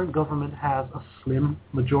the current government has a slim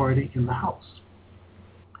majority in the House.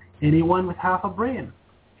 Anyone with half a brain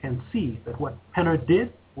can see that what Penner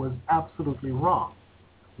did was absolutely wrong.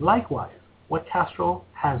 Likewise, what Castro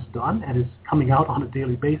has done and is coming out on a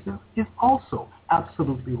daily basis is also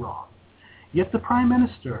absolutely wrong. Yet the Prime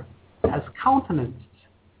Minister has countenanced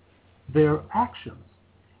their actions.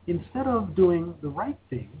 Instead of doing the right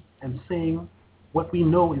thing and saying what we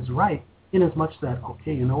know is right, in as much that,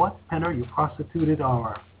 okay, you know what, Penner, you prostituted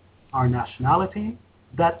our nationality,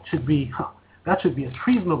 that should be a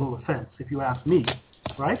treasonable offense, if you ask me,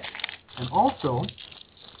 right? And also,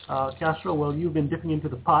 Castro, well, you've been dipping into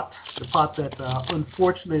the pot that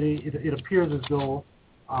unfortunately it appears as though,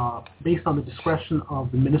 based on the discretion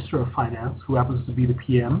of the Minister of Finance, who happens to be the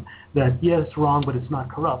PM, that yes, it's wrong, but it's not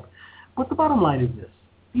corrupt. But the bottom line is this.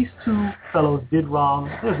 These two fellows did wrong.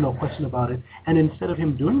 There's no question about it. And instead of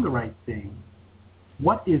him doing the right thing,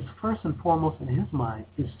 what is first and foremost in his mind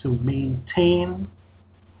is to maintain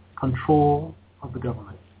control of the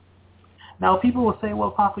government. Now, people will say,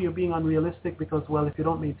 well, Paco, you're being unrealistic because, well, if you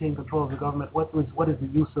don't maintain control of the government, what is the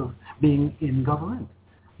use of being in government?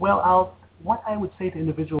 Well, what I would say to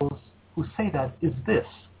individuals who say that is this.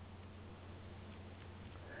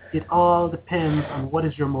 It all depends on what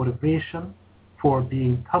is your motivation for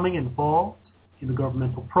becoming involved in the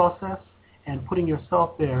governmental process and putting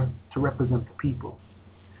yourself there to represent the people.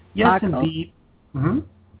 Yes, Paco, indeed. Mm-hmm.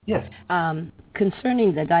 Yes.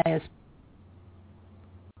 Concerning the diaspora.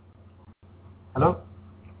 Hello?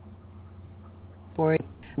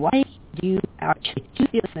 Why do you actually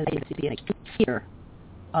feel to be an acute fear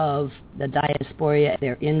of the diaspora and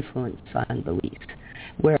their influence on Belize,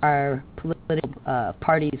 where our political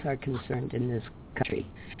parties are concerned in this country?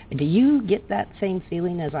 Do you get that same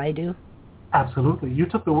feeling as I do? Absolutely. You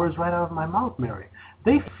took the words right out of my mouth, Mary.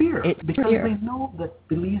 They fear because they know that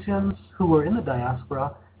Belizeans who are in the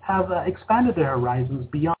diaspora have expanded their horizons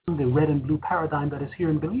beyond the red and blue paradigm that is here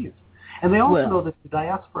in Belize. And they also know that the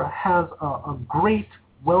diaspora has a great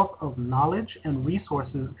wealth of knowledge and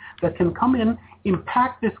resources that can come in,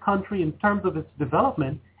 impact this country in terms of its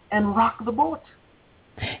development, and rock the boat.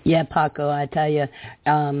 Yeah, Paco, I tell you,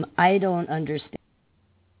 I don't understand.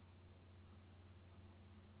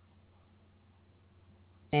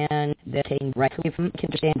 And they're taking right away from can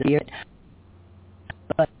understand the spirit.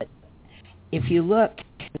 But if you look,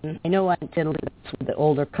 I know I'm dealing with the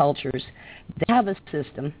older cultures, they have a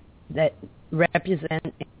system that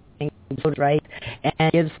represents vote right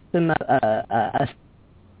and gives them a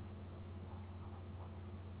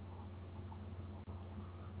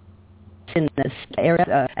in this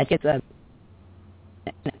area. I guess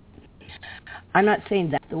I'm not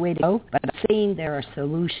saying that's the way to go, but I'm saying there are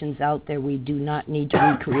solutions out there we do not need to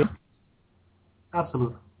recreate.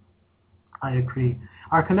 Absolutely. I agree.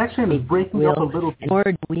 Our connection is breaking up a little bit. Or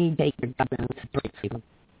do we take your government to break people?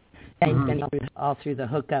 And all through the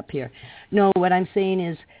hookup here. No, what I'm saying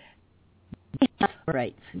is they have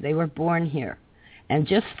rights. They were born here. And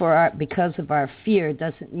just because of our fear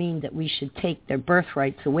doesn't mean that we should take their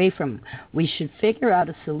birthrights away from them. We should figure out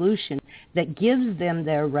a solution that gives them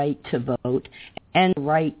their right to vote and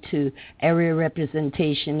right to area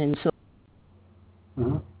representation and so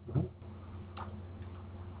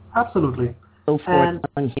Absolutely. So forth.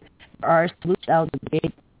 And our solutions out of the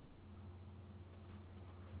gate.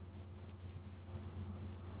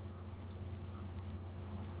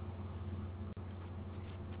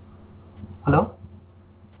 Hello?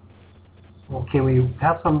 Okay, we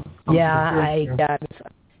have some comes Yeah, to the first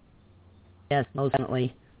year. Yes, most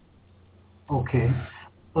definitely. Okay.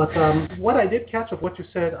 But what I did catch of what you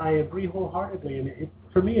said, I agree wholeheartedly. And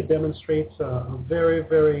for me, it demonstrates a very,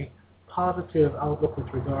 very positive outlook with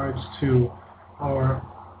regards to our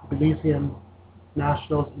Belizean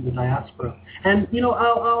nationals in the diaspora. And,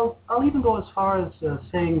 I'll even go as far as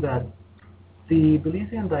saying that the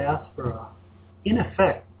Belizean diaspora, in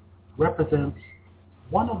effect, represents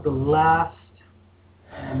one of the last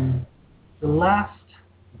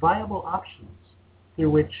viable options through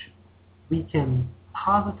which we can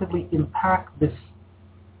positively impact this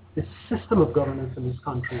system of governance in this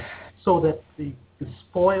country so that the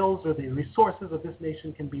spoils or the resources of this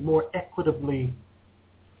nation can be more equitably,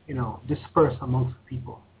 dispersed amongst the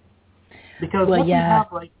people. Because what we have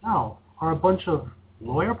right now are a bunch of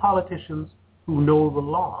lawyer politicians who know the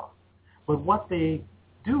law. But what they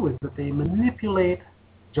do is that they manipulate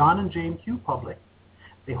John and Jane Q. public.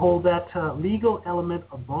 They hold that legal element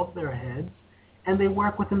above their heads, and they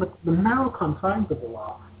work within the narrow confines of the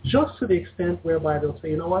law, just to the extent whereby they'll say,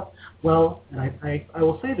 you know what, well, and I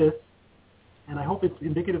will say this, and I hope it's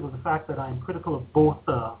indicative of the fact that I'm critical of both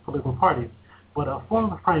political parties, but a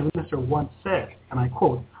former prime minister once said, and I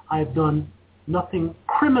quote, "I've done nothing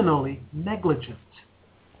criminally negligent."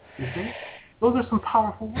 You see? Those are some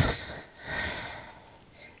powerful words.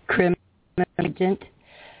 Criminal negligent?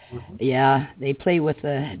 Mm-hmm. Yeah, they play with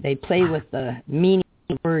the meaning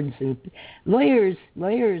of words, and lawyers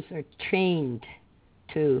are trained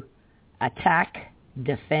to attack,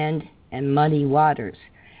 defend, and muddy waters.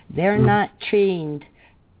 They're not trained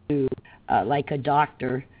to, like a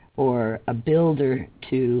doctor or a builder,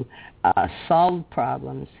 to solve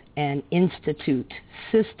problems and institute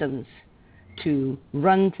systems to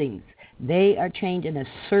run things. They are trained in a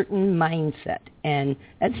certain mindset, and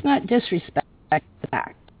that's not disrespect the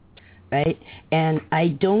fact, right? And I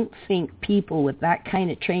don't think people with that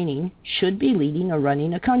kind of training should be leading or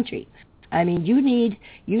running a country. I mean, you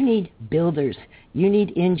need builders, you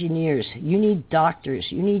need engineers, you need doctors,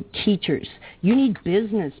 you need teachers, you need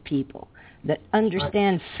business people that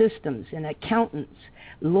understand systems and accountants.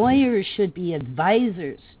 Lawyers should be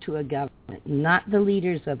advisors to a government, not the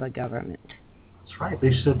leaders of a government. That's right.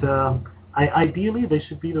 They should, ideally, they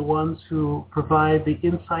should be the ones who provide the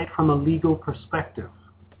insight from a legal perspective.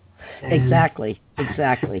 And Exactly.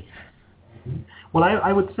 Well,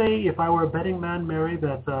 I would say, if I were a betting man, Mary,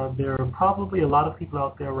 that there are probably a lot of people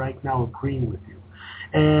out there right now agreeing with you.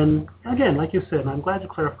 And again, like you said, and I'm glad you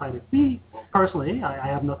clarified it. Me, personally, I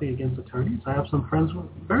have nothing against attorneys. I have some friends,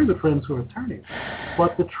 very good friends who are attorneys.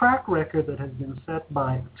 But the track record that has been set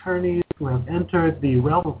by attorneys who have entered the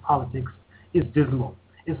realm of politics is dismal.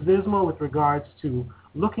 It's dismal with regards to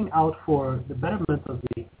looking out for the betterment of the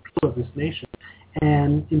people of this nation.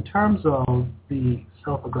 And in terms of the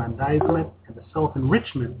self-aggrandizement and the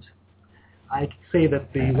self-enrichment, I can say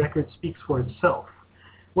that the record speaks for itself.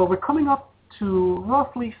 Well, we're coming up to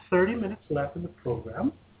roughly 30 minutes left in the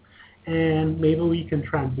program, and maybe we can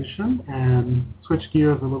transition and switch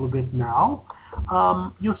gears a little bit now.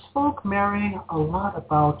 You spoke, Mary, a lot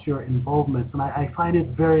about your involvement, and I find it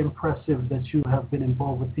very impressive that you have been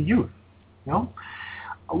involved with the youth.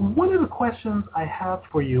 One of the questions I have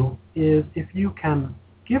for you is if you can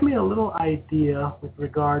give me a little idea with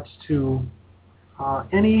regards to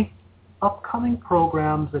any upcoming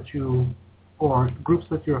programs that you, or groups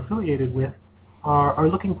that you're affiliated with, are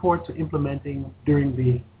looking forward to implementing during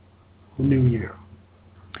the new year.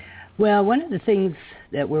 Well, one of the things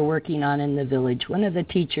that we're working on in the village, one of the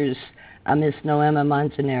teachers, Miss Noema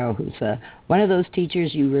Montanero, who's one of those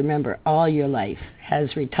teachers you remember all your life,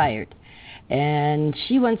 has retired. And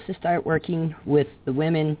she wants to start working with the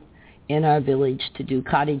women in our village to do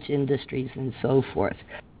cottage industries and so forth.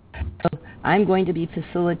 So I'm going to be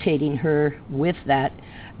facilitating her with that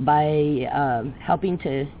by helping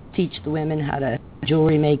to teach the women how to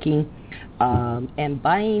jewelry making and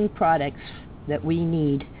buying products that we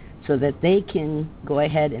need so that they can go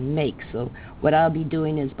ahead and make. So what I'll be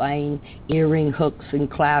doing is buying earring hooks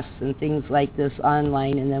and clasps and things like this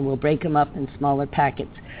online, and then we'll break them up in smaller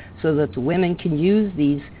packets so that the women can use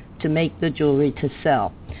these to make the jewelry to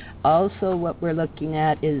sell. Also, what we're looking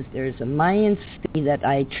at is there's a Mayan city that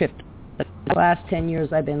I tripped. The last 10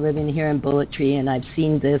 years I've been living here in Bullet Tree, and I've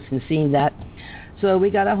seen this and seen that. So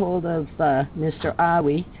we got a hold of Mr.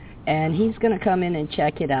 Awi, and he's going to come in and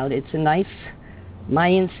check it out. It's a nice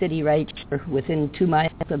Mayan city right here within 2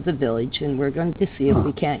 miles of the village, and we're going to see if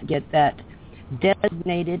we can't get that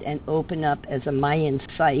designated and open up as a Mayan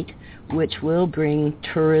site, which will bring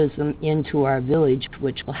tourism into our village,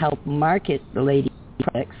 which will help market the lady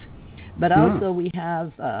products. But also we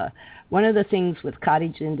have one of the things with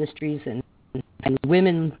cottage industries and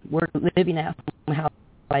women living at home, how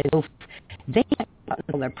they can't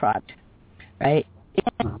sell their product, right? They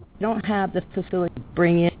don't have the facility to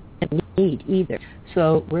bring in need either.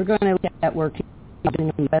 So we're going to look at working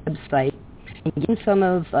on the website and getting some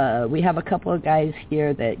of, we have a couple of guys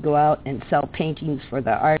here that go out and sell paintings for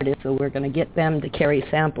the artists, so we're going to get them to carry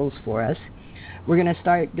samples for us. We're going to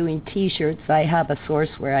start doing T-shirts. I have a source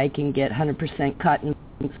where I can get 100% cotton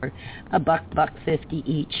for $1.50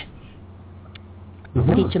 each.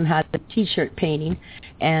 Teach them how to T-shirt painting,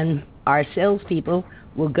 and our salespeople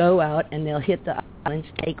will go out and they'll hit the islands,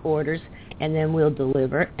 take orders, and then we'll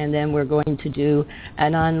deliver. And then we're going to do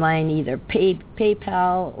an online either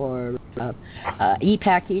PayPal or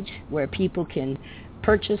e-package where people can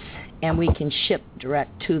purchase and we can ship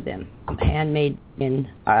direct to them, handmade in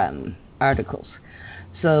articles.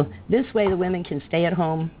 So this way the women can stay at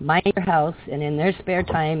home, mind their house, and in their spare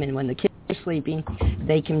time and when the kids are sleeping,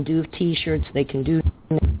 they can do T-shirts, they can do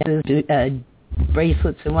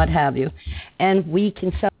bracelets and what have you, and we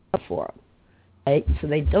can sell for them, right? So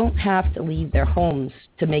they don't have to leave their homes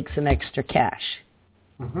to make some extra cash.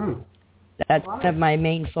 That's one of my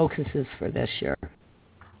main focuses for this year.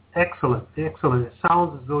 Excellent, excellent. It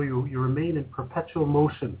sounds as though you remain in perpetual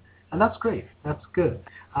motion, and that's great. That's good.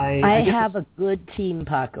 I have a good team,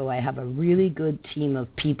 Paco. I have a really good team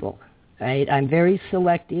of people, right? I'm very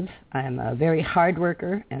selective. I'm a very hard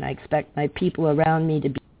worker, and I expect my people around me to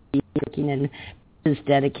be working and is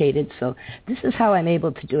dedicated. So this is how I'm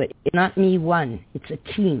able to do it. It's not me one. It's a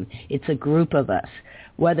team. It's a group of us.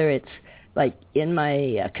 Whether it's like in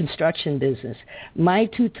my construction business, my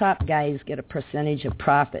two top guys get a percentage of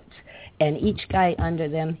profits, and each guy under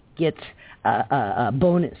them gets a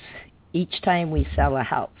bonus each time we sell a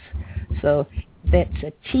house. So that's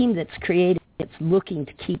a team that's created. It's looking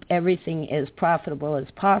to keep everything as profitable as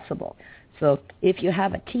possible. So if you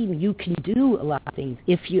have a team, you can do a lot of things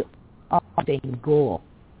if you are a goal.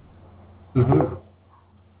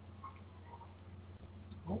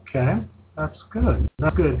 Okay, that's good.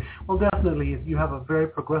 That's good. Well, definitely, you have a very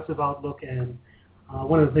progressive outlook, and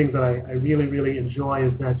one of the things that I really, really enjoy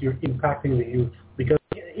is that you're impacting the youth, because,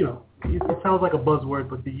 you know, it sounds like a buzzword,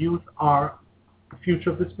 but the youth are the future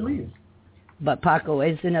of this Belize. But Paco,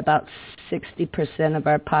 isn't about 60% of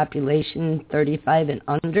our population 35 and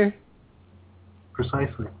under?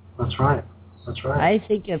 Precisely. That's right. That's right. I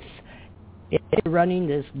think if you're running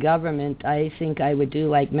this government, I think I would do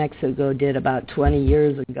like Mexico did about 20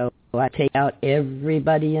 years ago. I'd take out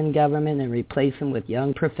everybody in government and replace them with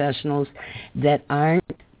young professionals that aren't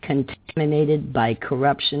contaminated by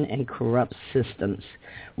corruption and corrupt systems.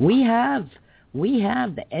 We have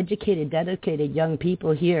the educated, dedicated young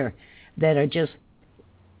people here that are just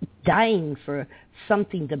dying for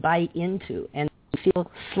something to bite into and feel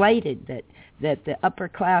slighted that the upper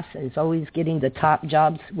class is always getting the top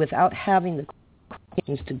jobs without having the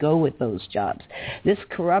qualifications to go with those jobs. This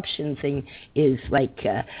corruption thing is like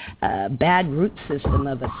a bad root system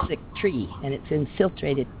of a sick tree, and it's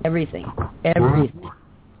infiltrated everything.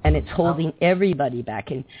 And it's holding everybody back.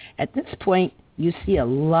 And at this point, you see a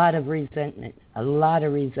lot of resentment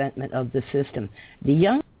of the system. The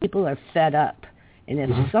young people are fed up. And if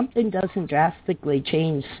something doesn't drastically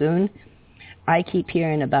change soon, I keep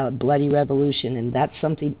hearing about bloody revolution, and that's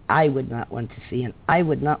something I would not want to see, and I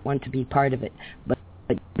would not want to be part of it. But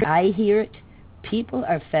I hear it. People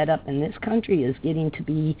are fed up, and this country is getting to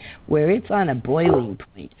be where it's on a boiling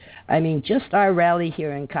point. I mean, just our rally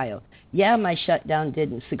here in Kyle. Yeah, my shutdown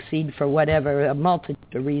didn't succeed for whatever, a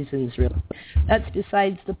multitude of reasons, really. That's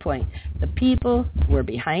besides the point. The people were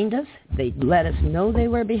behind us. They let us know they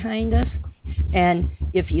were behind us. And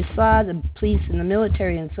if you saw the police and the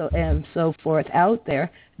military and so forth out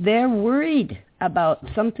there, they're worried about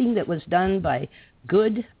something that was done by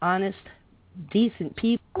good, honest, decent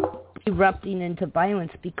people erupting into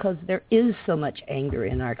violence because there is so much anger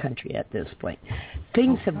in our country at this point.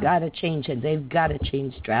 Things have got to change, and they've got to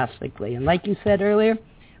change drastically. And like you said earlier,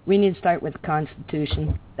 we need to start with the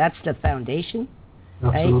Constitution. That's the foundation.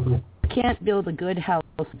 Absolutely. Right? You can't build a good house,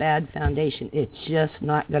 bad foundation. It's just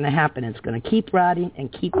not going to happen. It's going to keep rotting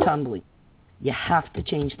and keep tumbling. You have to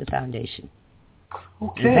change the foundation.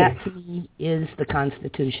 Okay. And that, to me, is the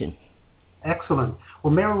Constitution. Excellent.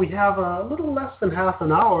 Well, Mary, we have a little less than half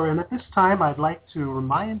an hour, and at this time I'd like to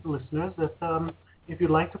remind listeners that if you'd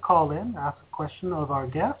like to call in, ask a question of our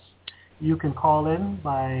guests, you can call in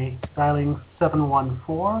by dialing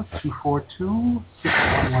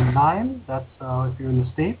 714-242-6119. That's if you're in the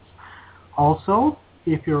States. Also,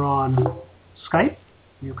 if you're on Skype,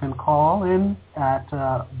 you can call in at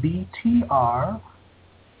BTR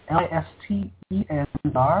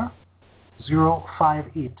Listener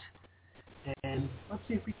 058. And let's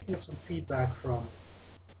see if we can get some feedback from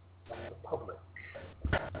the public.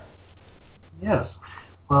 Yes.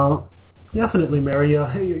 Well, definitely, Mary.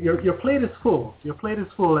 Your plate is full. Your plate is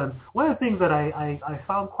full. And one of the things that I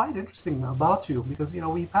found quite interesting about you, because,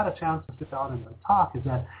 we've had a chance to sit down and talk, is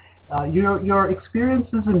that your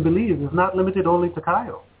experiences in Belize is not limited only to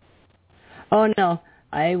Cayo. Oh, no.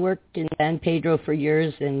 I worked in San Pedro for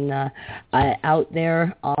years, and out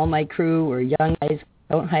there, all my crew were young guys.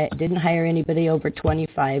 Didn't hire anybody over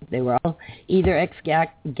 25. They were all either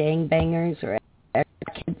ex-gangbangers or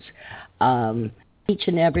ex-kids. Each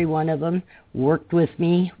and every one of them worked with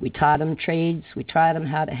me. We taught them trades. We taught them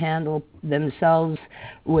how to handle themselves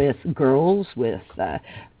with girls,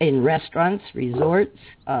 in restaurants, resorts.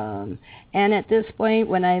 And at this point,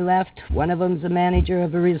 when I left, one of them's a manager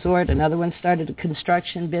of a resort. Another one started a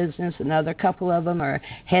construction business. Another couple of them are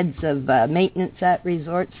heads of maintenance at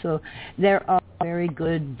resorts. So they're all very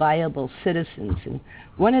good, viable citizens. And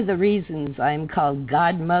one of the reasons I'm called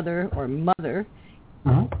godmother or mother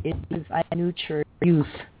is I nurture youth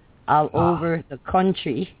all over the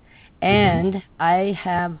country, and I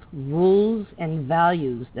have rules and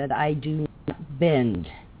values that I do not bend.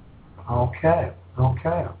 Okay.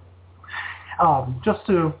 Just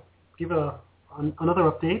to give another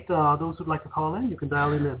update, those who'd like to call in, you can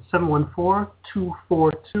dial in at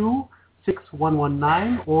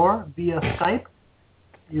 714-242-6119, or via Skype,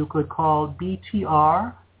 you could call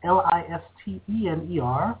BTR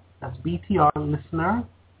LISTENER. That's BTR Listener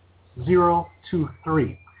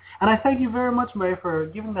 023. And I thank you very much, Mary, for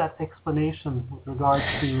giving that explanation with regards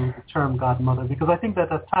to the term godmother, because I think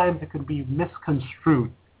that at times it can be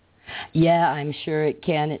misconstrued. Yeah, I'm sure it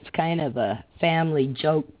can. It's kind of a family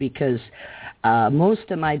joke because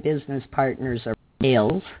most of my business partners are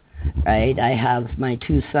males, right? I have my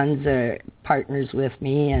two sons are partners with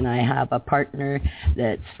me, and I have a partner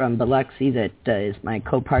that's from Biloxi that is my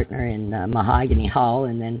co-partner in Mahogany Hall,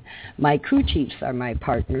 and then my crew chiefs are my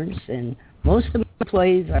partners, and most of my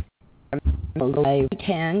employees are. My right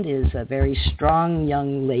hand is a very strong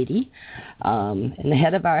young lady, and the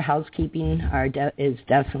head of our housekeeping is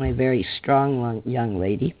definitely a very strong young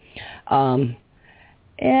lady.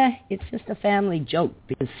 It's just a family joke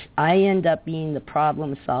because I end up being the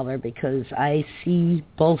problem solver because I see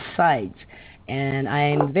both sides, and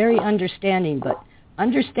I'm very understanding, but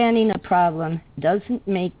understanding a problem doesn't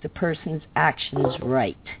make the person's actions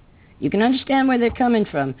right. You can understand where they're coming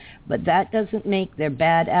from, but that doesn't make their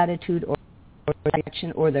bad attitude or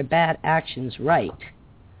action or their bad actions right.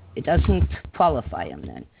 It doesn't qualify them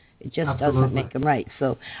then. It just doesn't make them right.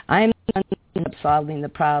 So I'm solving the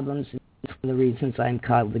problems. That's one of the reasons I'm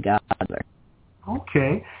called the godmother.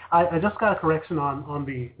 Okay. I just got a correction on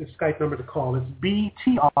the Skype number to call. It's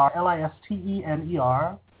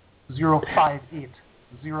BTRLISTENER 058.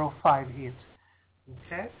 058.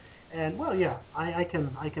 Okay? And, well, yeah, I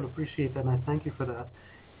can appreciate that, and I thank you for that.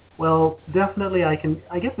 Well, definitely I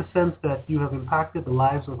get the sense that you have impacted the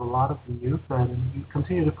lives of a lot of the youth, and you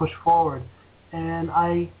continue to push forward. And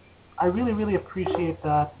I really, really appreciate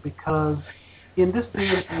that, because in this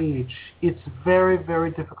day and age, it's very,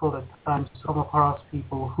 very difficult at times to come across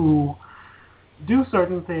people who do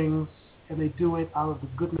certain things, and they do it out of the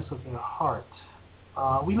goodness of their heart.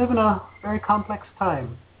 We live in a very complex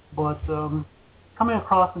time, but coming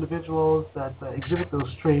across individuals that exhibit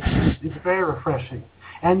those traits is very refreshing.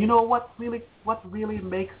 And you know what really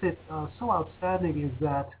makes it so outstanding is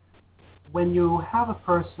that when you have a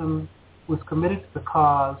person who is committed to the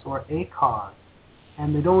cause or a cause,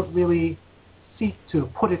 and they don't really seek to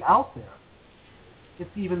put it out there,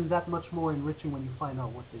 it's even that much more enriching when you find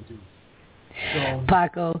out what they do. So,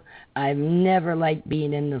 Paco, I've never liked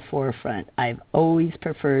being in the forefront. I've always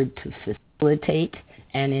preferred to facilitate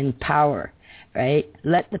and empower. Right?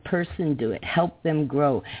 Let the person do it. Help them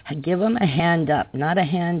grow. Give them a hand up, not a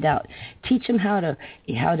handout. Teach them how to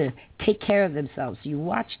take care of themselves. You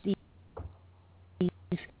watch these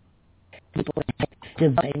people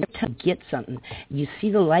to get something. You see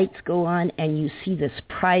the lights go on, and you see this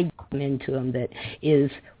pride come into them that is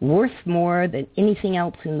worth more than anything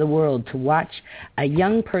else in the world. To watch a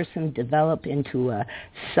young person develop into a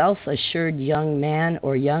self-assured young man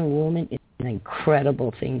or young woman is an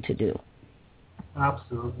incredible thing to do.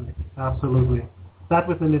 Absolutely. That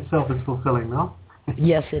within itself is fulfilling, no?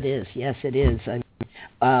 Yes, it is.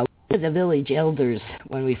 One of the village elders,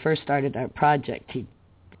 when we first started our project,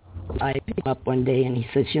 I picked him up one day and he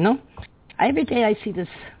says, every day I see this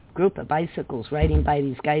group of bicycles riding by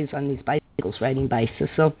these guys on these bicycles riding bicycles.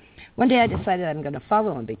 So one day I decided I'm going to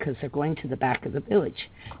follow them because they're going to the back of the village.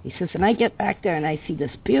 He says, and I get back there and I see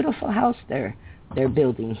this beautiful house they're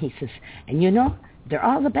building. He says, and they're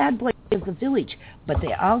all the bad boys of the village, but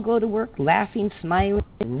they all go to work laughing, smiling,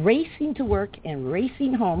 racing to work and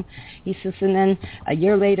racing home. He says, and then a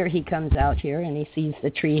year later he comes out here and he sees the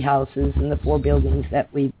tree houses and the 4 buildings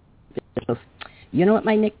that we built. You know what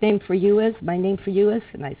my nickname for you is? My name for you is?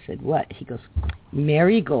 And I said, what? He goes,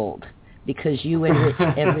 Marigold, because you enrich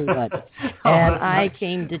everybody. And I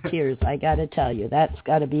came to tears. I got to tell you, that's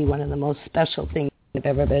got to be one of the most special things I've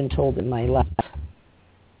ever been told in my life.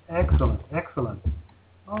 Excellent, excellent.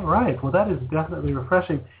 All right. Well, that is definitely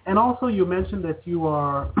refreshing. And also, you mentioned that you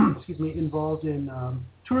are, involved in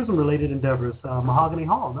tourism-related endeavors, Mahogany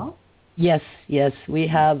Hall, no? Yes. We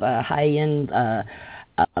have a high-end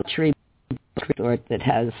luxury resort that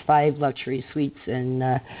has 5 luxury suites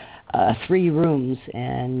and 3 rooms.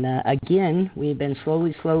 And again, we've been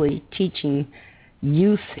slowly teaching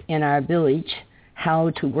youth in our village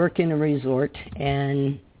how to work in a resort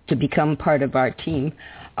and to become part of our team.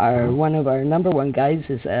 One of our number 1 guys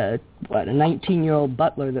is a 19-year-old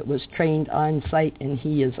butler that was trained on site, and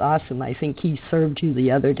he is awesome. I think he served you the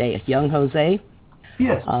other day, young Jose.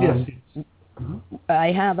 Yes. Mm-hmm.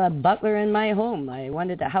 I have a butler in my home. I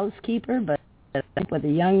wanted a housekeeper, but with a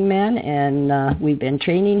young man, and we've been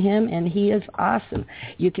training him, and he is awesome.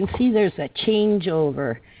 You can see there's a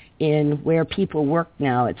changeover in where people work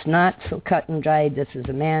now. It's not so cut and dried, this is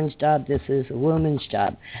a man's job, this is a woman's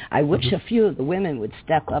job. I wish a few of the women would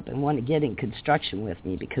step up and want to get in construction with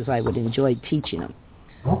me because I would enjoy teaching them.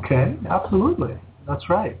 Okay, absolutely. That's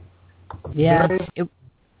right. Yeah,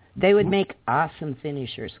 they would make awesome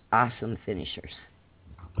finishers. I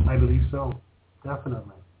believe so,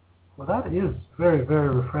 definitely. Well, that is very, very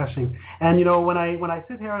refreshing. And, when I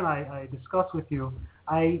sit here and I discuss with you,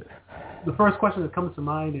 the first question that comes to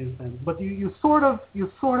mind is, but you sort of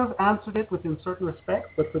answered it within certain respects,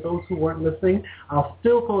 but for those who weren't listening, I'll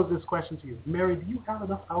still pose this question to you. Mary, do you have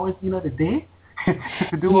enough hours in a day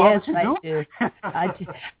to do all that you do? Yes, I do.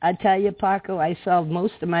 I tell you, Paco, I solve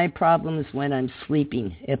most of my problems when I'm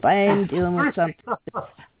sleeping. If I am dealing with something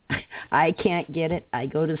I can't get it, I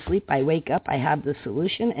go to sleep, I wake up, I have the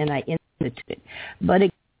solution, and I institute it. But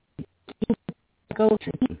a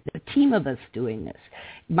team of us doing this.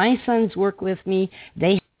 My sons work with me.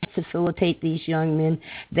 They facilitate these young men.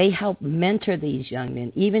 They help mentor these young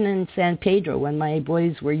men. Even in San Pedro, when my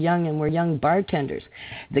boys were young and were young bartenders,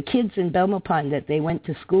 the kids in Belmopon that they went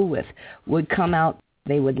to school with would come out.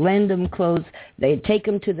 They would lend them clothes. They'd take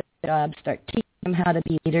them to their jobs, start teaching them how to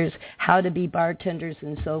be leaders, how to be bartenders,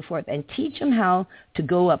 and so forth, and teach them how to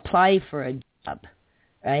go apply for a job,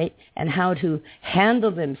 right, and how to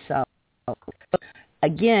handle themselves.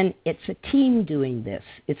 Again, it's a team doing this.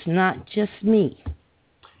 It's not just me.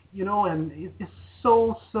 And it's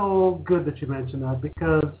so good that you mentioned that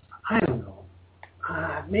because, I don't know,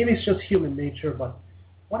 maybe it's just human nature, but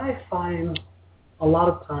what I find a lot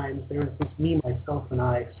of times there is this me, myself, and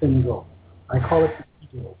I syndrome. I call it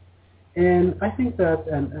the ego. And I think that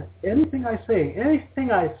anything I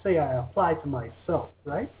say, I apply to myself,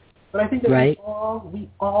 right? But I think that right. we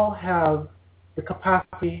all have the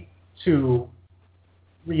capacity to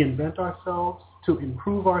reinvent ourselves, to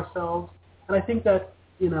improve ourselves. And I think that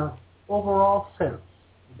in an overall sense,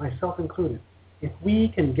 myself included, if we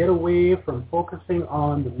can get away from focusing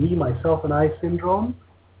on the me, myself, and I syndrome,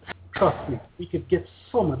 trust me, we could get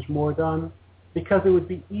so much more done because it would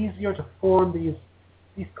be easier to form these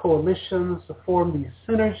coalitions, to form these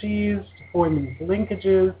synergies, to form these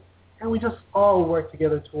linkages, and we just all work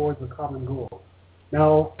together towards a common goal.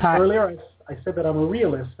 Now, earlier I said that I'm a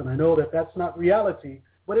realist, and I know that that's not reality,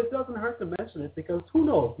 but it doesn't hurt to mention it because who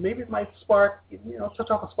knows? Maybe it might spark,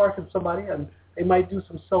 touch off a spark in somebody, and they might do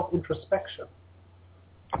some self-introspection.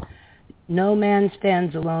 No man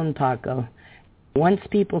stands alone, Paco. Once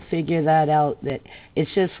people figure that out, that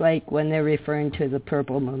it's just like when they're referring to the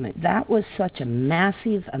Purple Movement. That was such a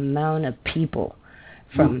massive amount of people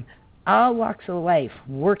from all walks of life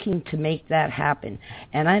working to make that happen.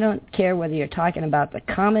 And I don't care whether you're talking about the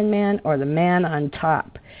common man or the man on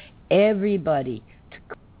top. Everybody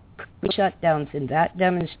to shutdowns in that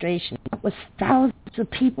demonstration. That was thousands of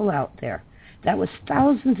people out there. That was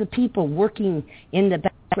thousands of people working in the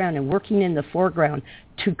background and working in the foreground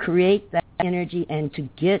to create that energy and to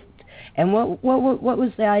get, and what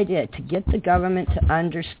was the idea? To get the government to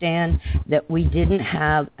understand that we didn't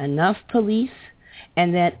have enough police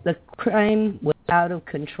and that the crime was out of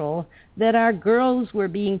control, that our girls were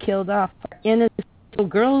being killed off, our innocent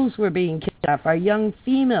girls were being killed off, our young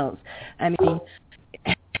females. I mean,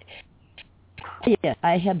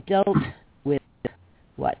 I have dealt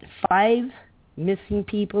 5 missing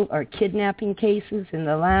people or kidnapping cases in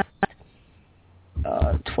the last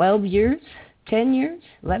 12 years, 10 years,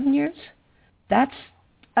 11 years. That's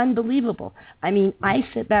unbelievable. I mean, I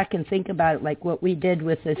sit back and think about it like what we did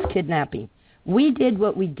with this kidnapping. We did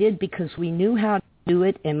what we did because we knew how to do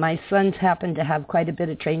it, and my sons happened to have quite a bit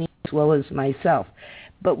of training as well as myself.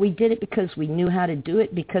 But we did it because we knew how to do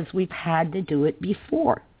it, because we've had to do it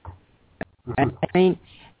before. I mean,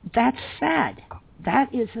 that's sad.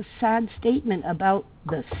 That is a sad statement about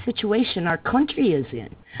the situation our country is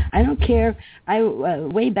in. I don't care.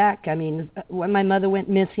 Way back, I mean, when my mother went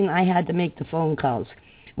missing, I had to make the phone calls.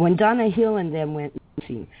 When Donna Hill and them went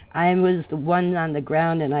missing, I was the one on the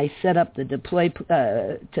ground, and I set up the deploy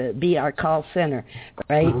to be our call center,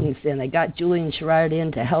 right? And I got Julian Sherrard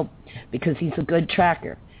in to help because he's a good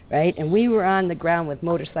tracker, right? And we were on the ground with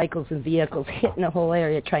motorcycles and vehicles hitting the whole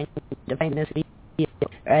area trying to find this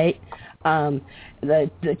vehicle, right?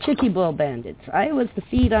 The Chickie Bull bandits. I was the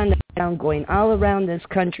feet on the ground going all around this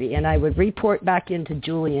country, and I would report back into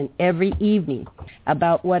Julian every evening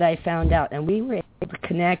about what I found out. And we were able to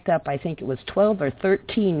connect up, I think it was 12 or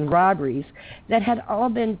 13 robberies that had all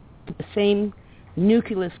been the same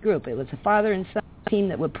nucleus group. It was a father and son team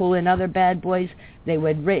that would pull in other bad boys. They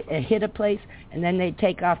would hit a place, and then they'd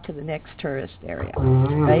take off to the next tourist area,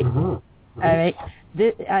 right? All right.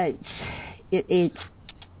 It's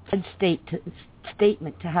a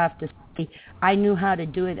statement to have to say, I knew how to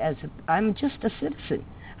do it I'm just a citizen.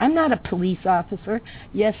 I'm not a police officer.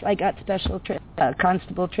 Yes, I got special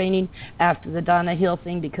constable training after the Donna Hill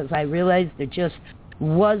thing because I realized there just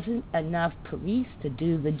wasn't enough police to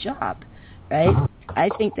do the job, right? I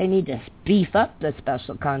think they need to beef up the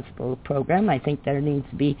special constable program. I think there needs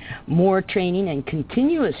to be more training and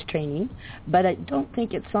continuous training, but I don't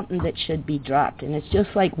think it's something that should be dropped. And it's just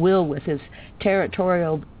like Will with his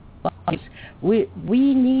territorial bodies. We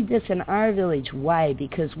need this in our village. Why?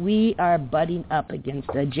 Because we are butting up against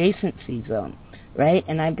the adjacency zone, right?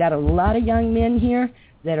 And I've got a lot of young men here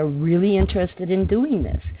that are really interested in doing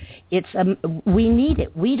this. We need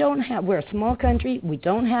it. We're a small country. We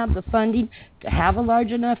don't have the funding to have a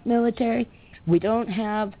large enough military. We don't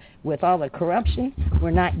have, with all the corruption,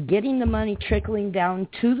 we're not getting the money trickling down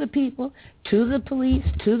to the people, to the police,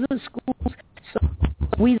 to the schools. So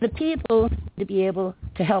we, the people, need to be able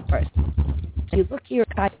to help us. If you look here,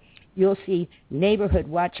 you'll see neighborhood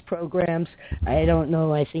watch programs. I don't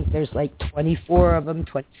know, I think there's like 24 of them,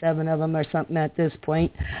 27 of them or something at this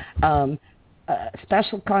point.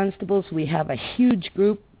 Special constables, we have a huge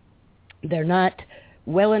group. They're not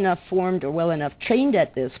well enough formed or well enough trained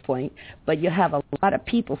at this point, but you have a lot of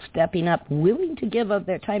people stepping up, willing to give up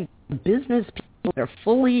their time. Business people that are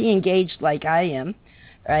fully engaged like I am,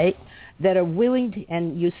 right, that are willing to,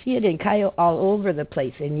 and you see it in Cayo all over the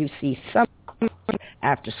place, and you see some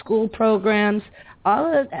after-school programs, all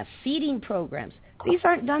of that, feeding programs. These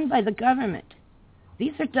aren't done by the government.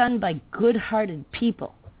 These are done by good-hearted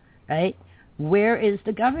people, right? Where is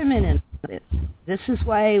the government in this? This is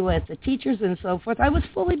why with the teachers and so forth, I was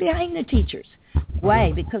fully behind the teachers.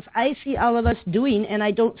 Why? Because I see all of us doing, and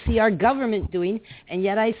I don't see our government doing, and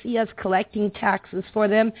yet I see us collecting taxes for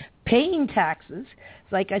them, paying taxes.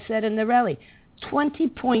 Like I said in the rally,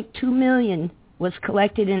 $20.2 million was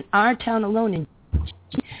collected in our town alone.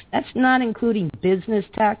 That's not including business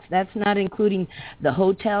tax. That's not including the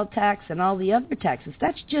hotel tax and all the other taxes.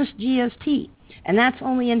 That's just GST. And that's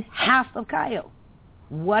only in half of Cayo.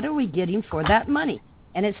 What are we getting for that money?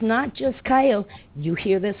 And it's not just Cayo. You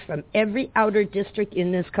hear this from every outer district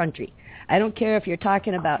in this country. I don't care if you're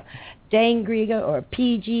talking about Dangriga or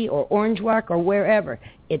PG or Orange Walk or wherever.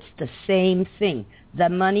 It's the same thing. The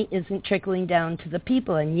money isn't trickling down to the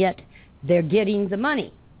people, and yet they're getting the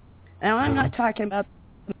money. Now, I'm not talking about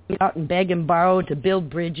out and beg and borrow to build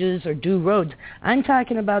bridges or do roads. I'm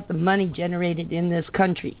talking about the money generated in this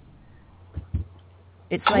country.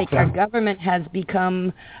 It's like our government has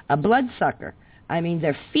become a bloodsucker. I mean,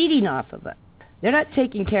 they're feeding off of us. They're not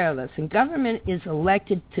taking care of us. And government is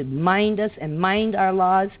elected to mind us and mind our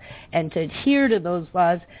laws and to adhere to those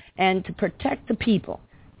laws and to protect the people.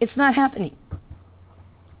 It's not happening.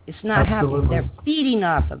 It's not happening. They're feeding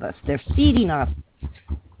off of us. They're feeding off of us.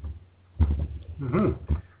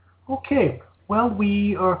 Mm-hmm. Okay. Well,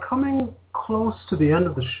 we are coming close to the end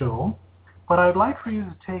of the show, but I'd like for you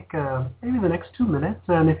to take maybe the next 2 minutes,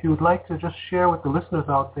 and if you would like to just share with the listeners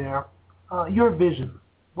out there your vision,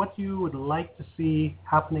 what you would like to see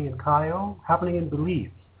happening in Cayo, happening in Belize.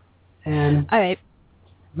 And all right,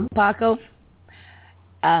 Paco,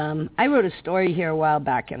 I wrote a story here a while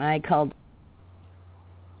back, and I called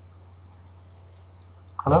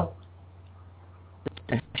Hello?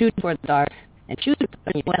 Shooting for the Stars, and shoot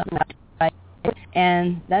it.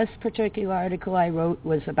 And this particular article I wrote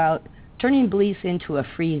was about turning Belize into a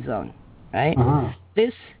free zone, right? Uh-huh.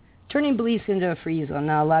 This turning Belize into a free zone.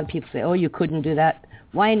 Now, a lot of people say, oh, you couldn't do that.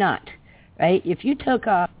 Why not, right? If you took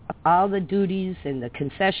off all the duties and the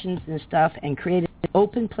concessions and stuff and created an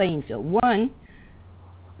open playing field, one,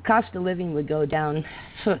 cost of living would go down,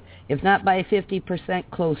 if not by 50%,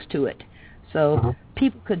 close to it. So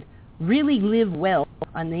people could really live well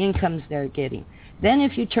on the incomes they're getting. Then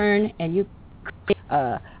if you turn and you create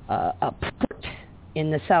a port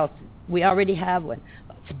in the south, we already have one.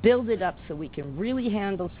 Let's build it up so we can really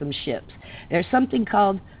handle some ships. There's something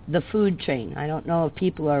called the food train. I don't know if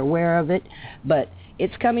people are aware of it, but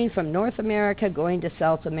it's coming from North America going to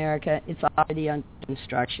South America. It's already under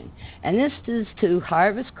construction. And this is to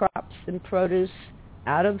harvest crops and produce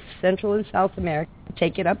out of Central and South America and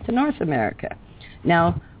take it up to North America.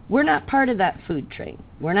 Now, we're not part of that food train.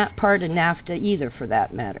 We're not part of NAFTA either, for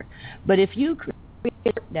that matter. But if you create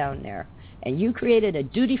it down there, and you created a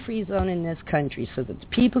duty-free zone in this country so that the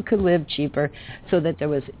people could live cheaper, so that there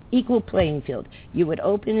was equal playing field, you would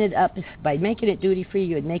open it up by making it duty-free.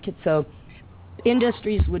 You would make it so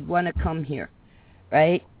industries would want to come here,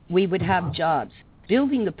 right? We would have jobs.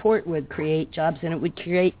 Building the port would create jobs, and it would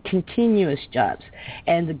create continuous jobs.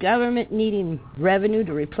 And the government needing revenue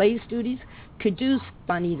to replace duties could do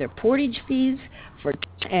on either portage fees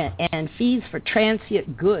and fees for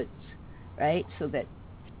transient goods, right? So that,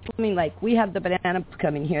 I mean, like we have the bananas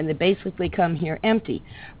coming here, and they basically come here empty.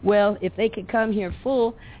 Well, if they could come here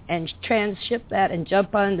full and transship that and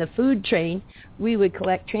jump on the food train, we would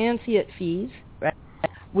collect transient fees, right?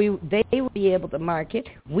 They would be able to market.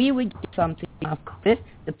 We would get something off of it.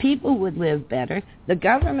 The people would live better. The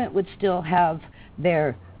government would still have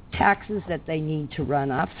their taxes that they need to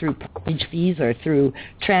run off through portage fees or through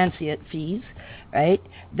transient fees, right?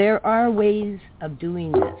 There are ways of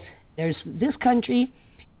doing this. This country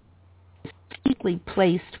is uniquely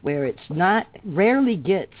placed where it's rarely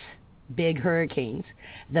gets big hurricanes.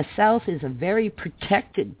 The South is a very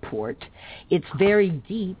protected port. It's very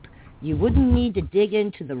deep. You wouldn't need to dig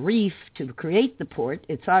into the reef to create the port.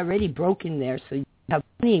 It's already broken there, so you have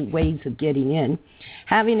many ways of getting in.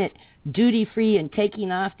 Having it duty-free and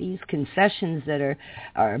taking off these concessions that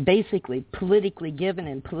are basically politically given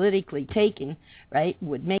and politically taken, right,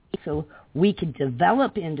 would make it so we could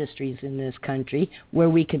develop industries in this country where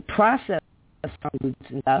we could process foods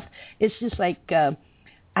and stuff. It's just like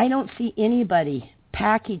I don't see anybody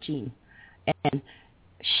packaging and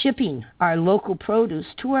shipping our local produce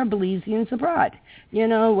to our Belizeans abroad. You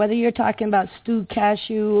know, whether you're talking about stewed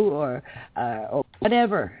cashew or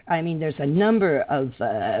whatever. I mean, there's a number of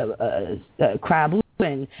crab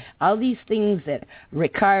and all these things that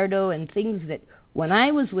Ricardo and things that when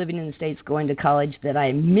I was living in the States going to college that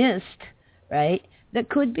I missed, right, that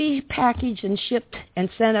could be packaged and shipped and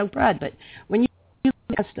sent abroad. But when you do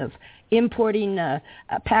the cost of importing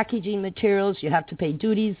packaging materials, you have to pay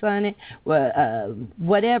duties on it,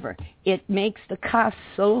 whatever. It makes the cost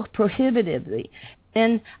so prohibitively.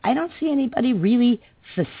 And I don't see anybody really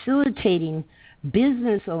facilitating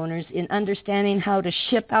business owners in understanding how to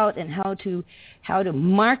ship out and how to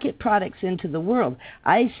market products into the world.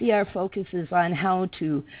 I see our focus is on how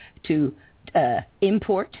to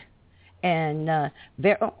import. And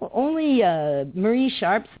only Marie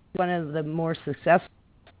Sharp, one of the more successful,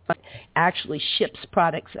 actually ships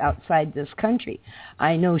products outside this country.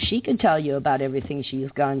 I know she could tell you about everything she's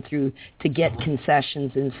gone through to get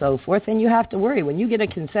concessions and so forth, and you have to worry. When you get a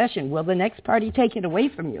concession, will the next party take it away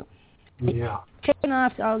from you? Yeah. Taking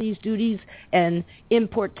off all these duties and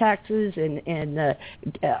import taxes and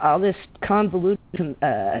all this convoluted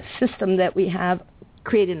system that we have,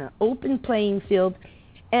 creating an open playing field.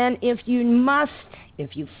 And if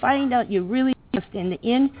you find out you really must in the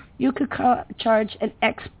end, you could charge an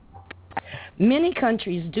export. Many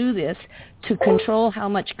countries do this to control how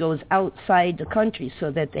much goes outside the country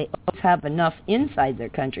so that they always have enough inside their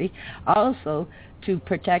country. Also to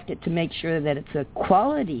protect it, to make sure that it's a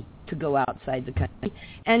quality to go outside the country,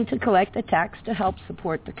 and to collect a tax to help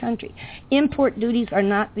support the country. Import duties are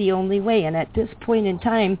not the only way, and at this point in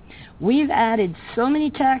time, we've added so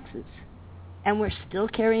many taxes, and we're still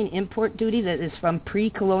carrying import duty that is from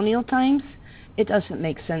pre-colonial times. It doesn't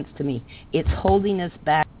make sense to me. It's holding us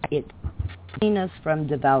back. It's keeping us from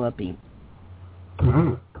developing.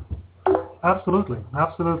 Mm-hmm. Absolutely.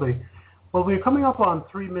 Well, we're coming up on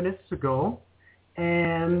 3 minutes to go,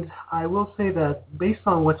 and I will say that based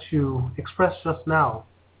on what you expressed just now,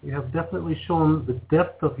 you have definitely shown the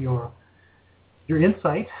depth of your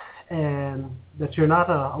insight, and that you're not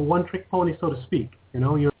a one-trick pony, so to speak. You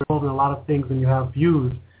know, you're involved in a lot of things, and you have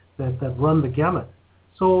views that run the gamut.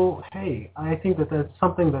 So, hey, I think that that's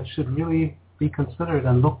something that should really be considered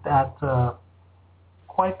and looked at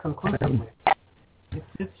quite conclusively.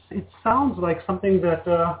 It sounds like something that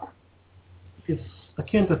is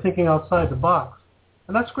akin to thinking outside the box.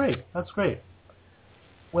 And that's great. That's great.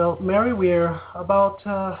 Well, Mary, we're about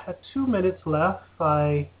at 2 minutes left.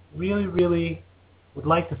 I really, really would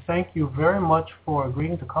like to thank you very much for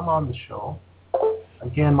agreeing to come on the show.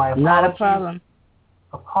 Again, my apologies. Not a problem.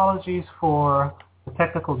 Apologies for the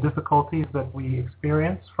technical difficulties that we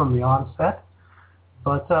experienced from the onset.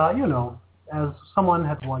 But, as someone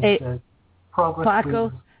had once said, progress Paco,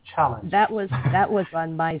 is challenge. That was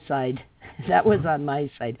on my side. That was on my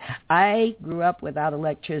side. I grew up without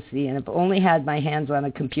electricity and have only had my hands on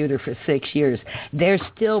a computer for 6 years. There's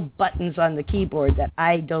still buttons on the keyboard that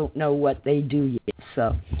I don't know what they do yet.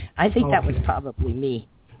 So I think that was probably me.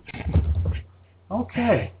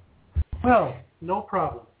 Okay. Well, no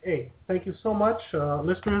problem. Hey, thank you so much,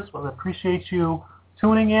 listeners. Well, I appreciate you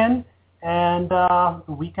tuning in. And the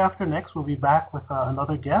week after next, we'll be back with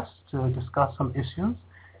another guest to discuss some issues.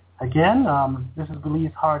 Again, this is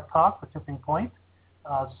Belize Hard Talk for Tipping Point.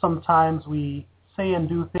 Sometimes we say and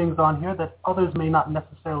do things on here that others may not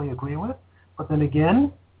necessarily agree with. But then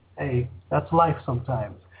again, hey, that's life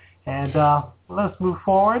sometimes. And let's move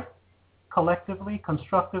forward collectively,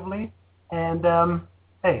 constructively. And,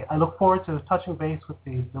 hey, I look forward to touching base with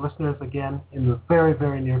the listeners again in the very,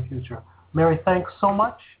 very near future. Mary, thanks so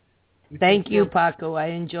much. Thank you, Paco. I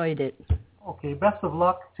enjoyed it. Okay, best of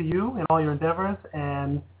luck to you in all your endeavors.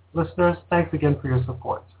 And listeners, thanks again for your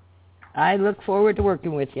support. I look forward to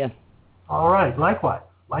working with you. All right, likewise.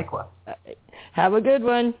 Have a good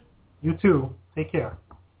one. You too. Take care.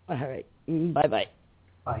 All right. Bye-bye.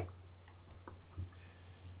 Bye.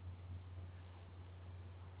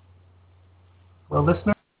 Well,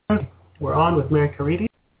 listeners, we're on with Mary Caridi.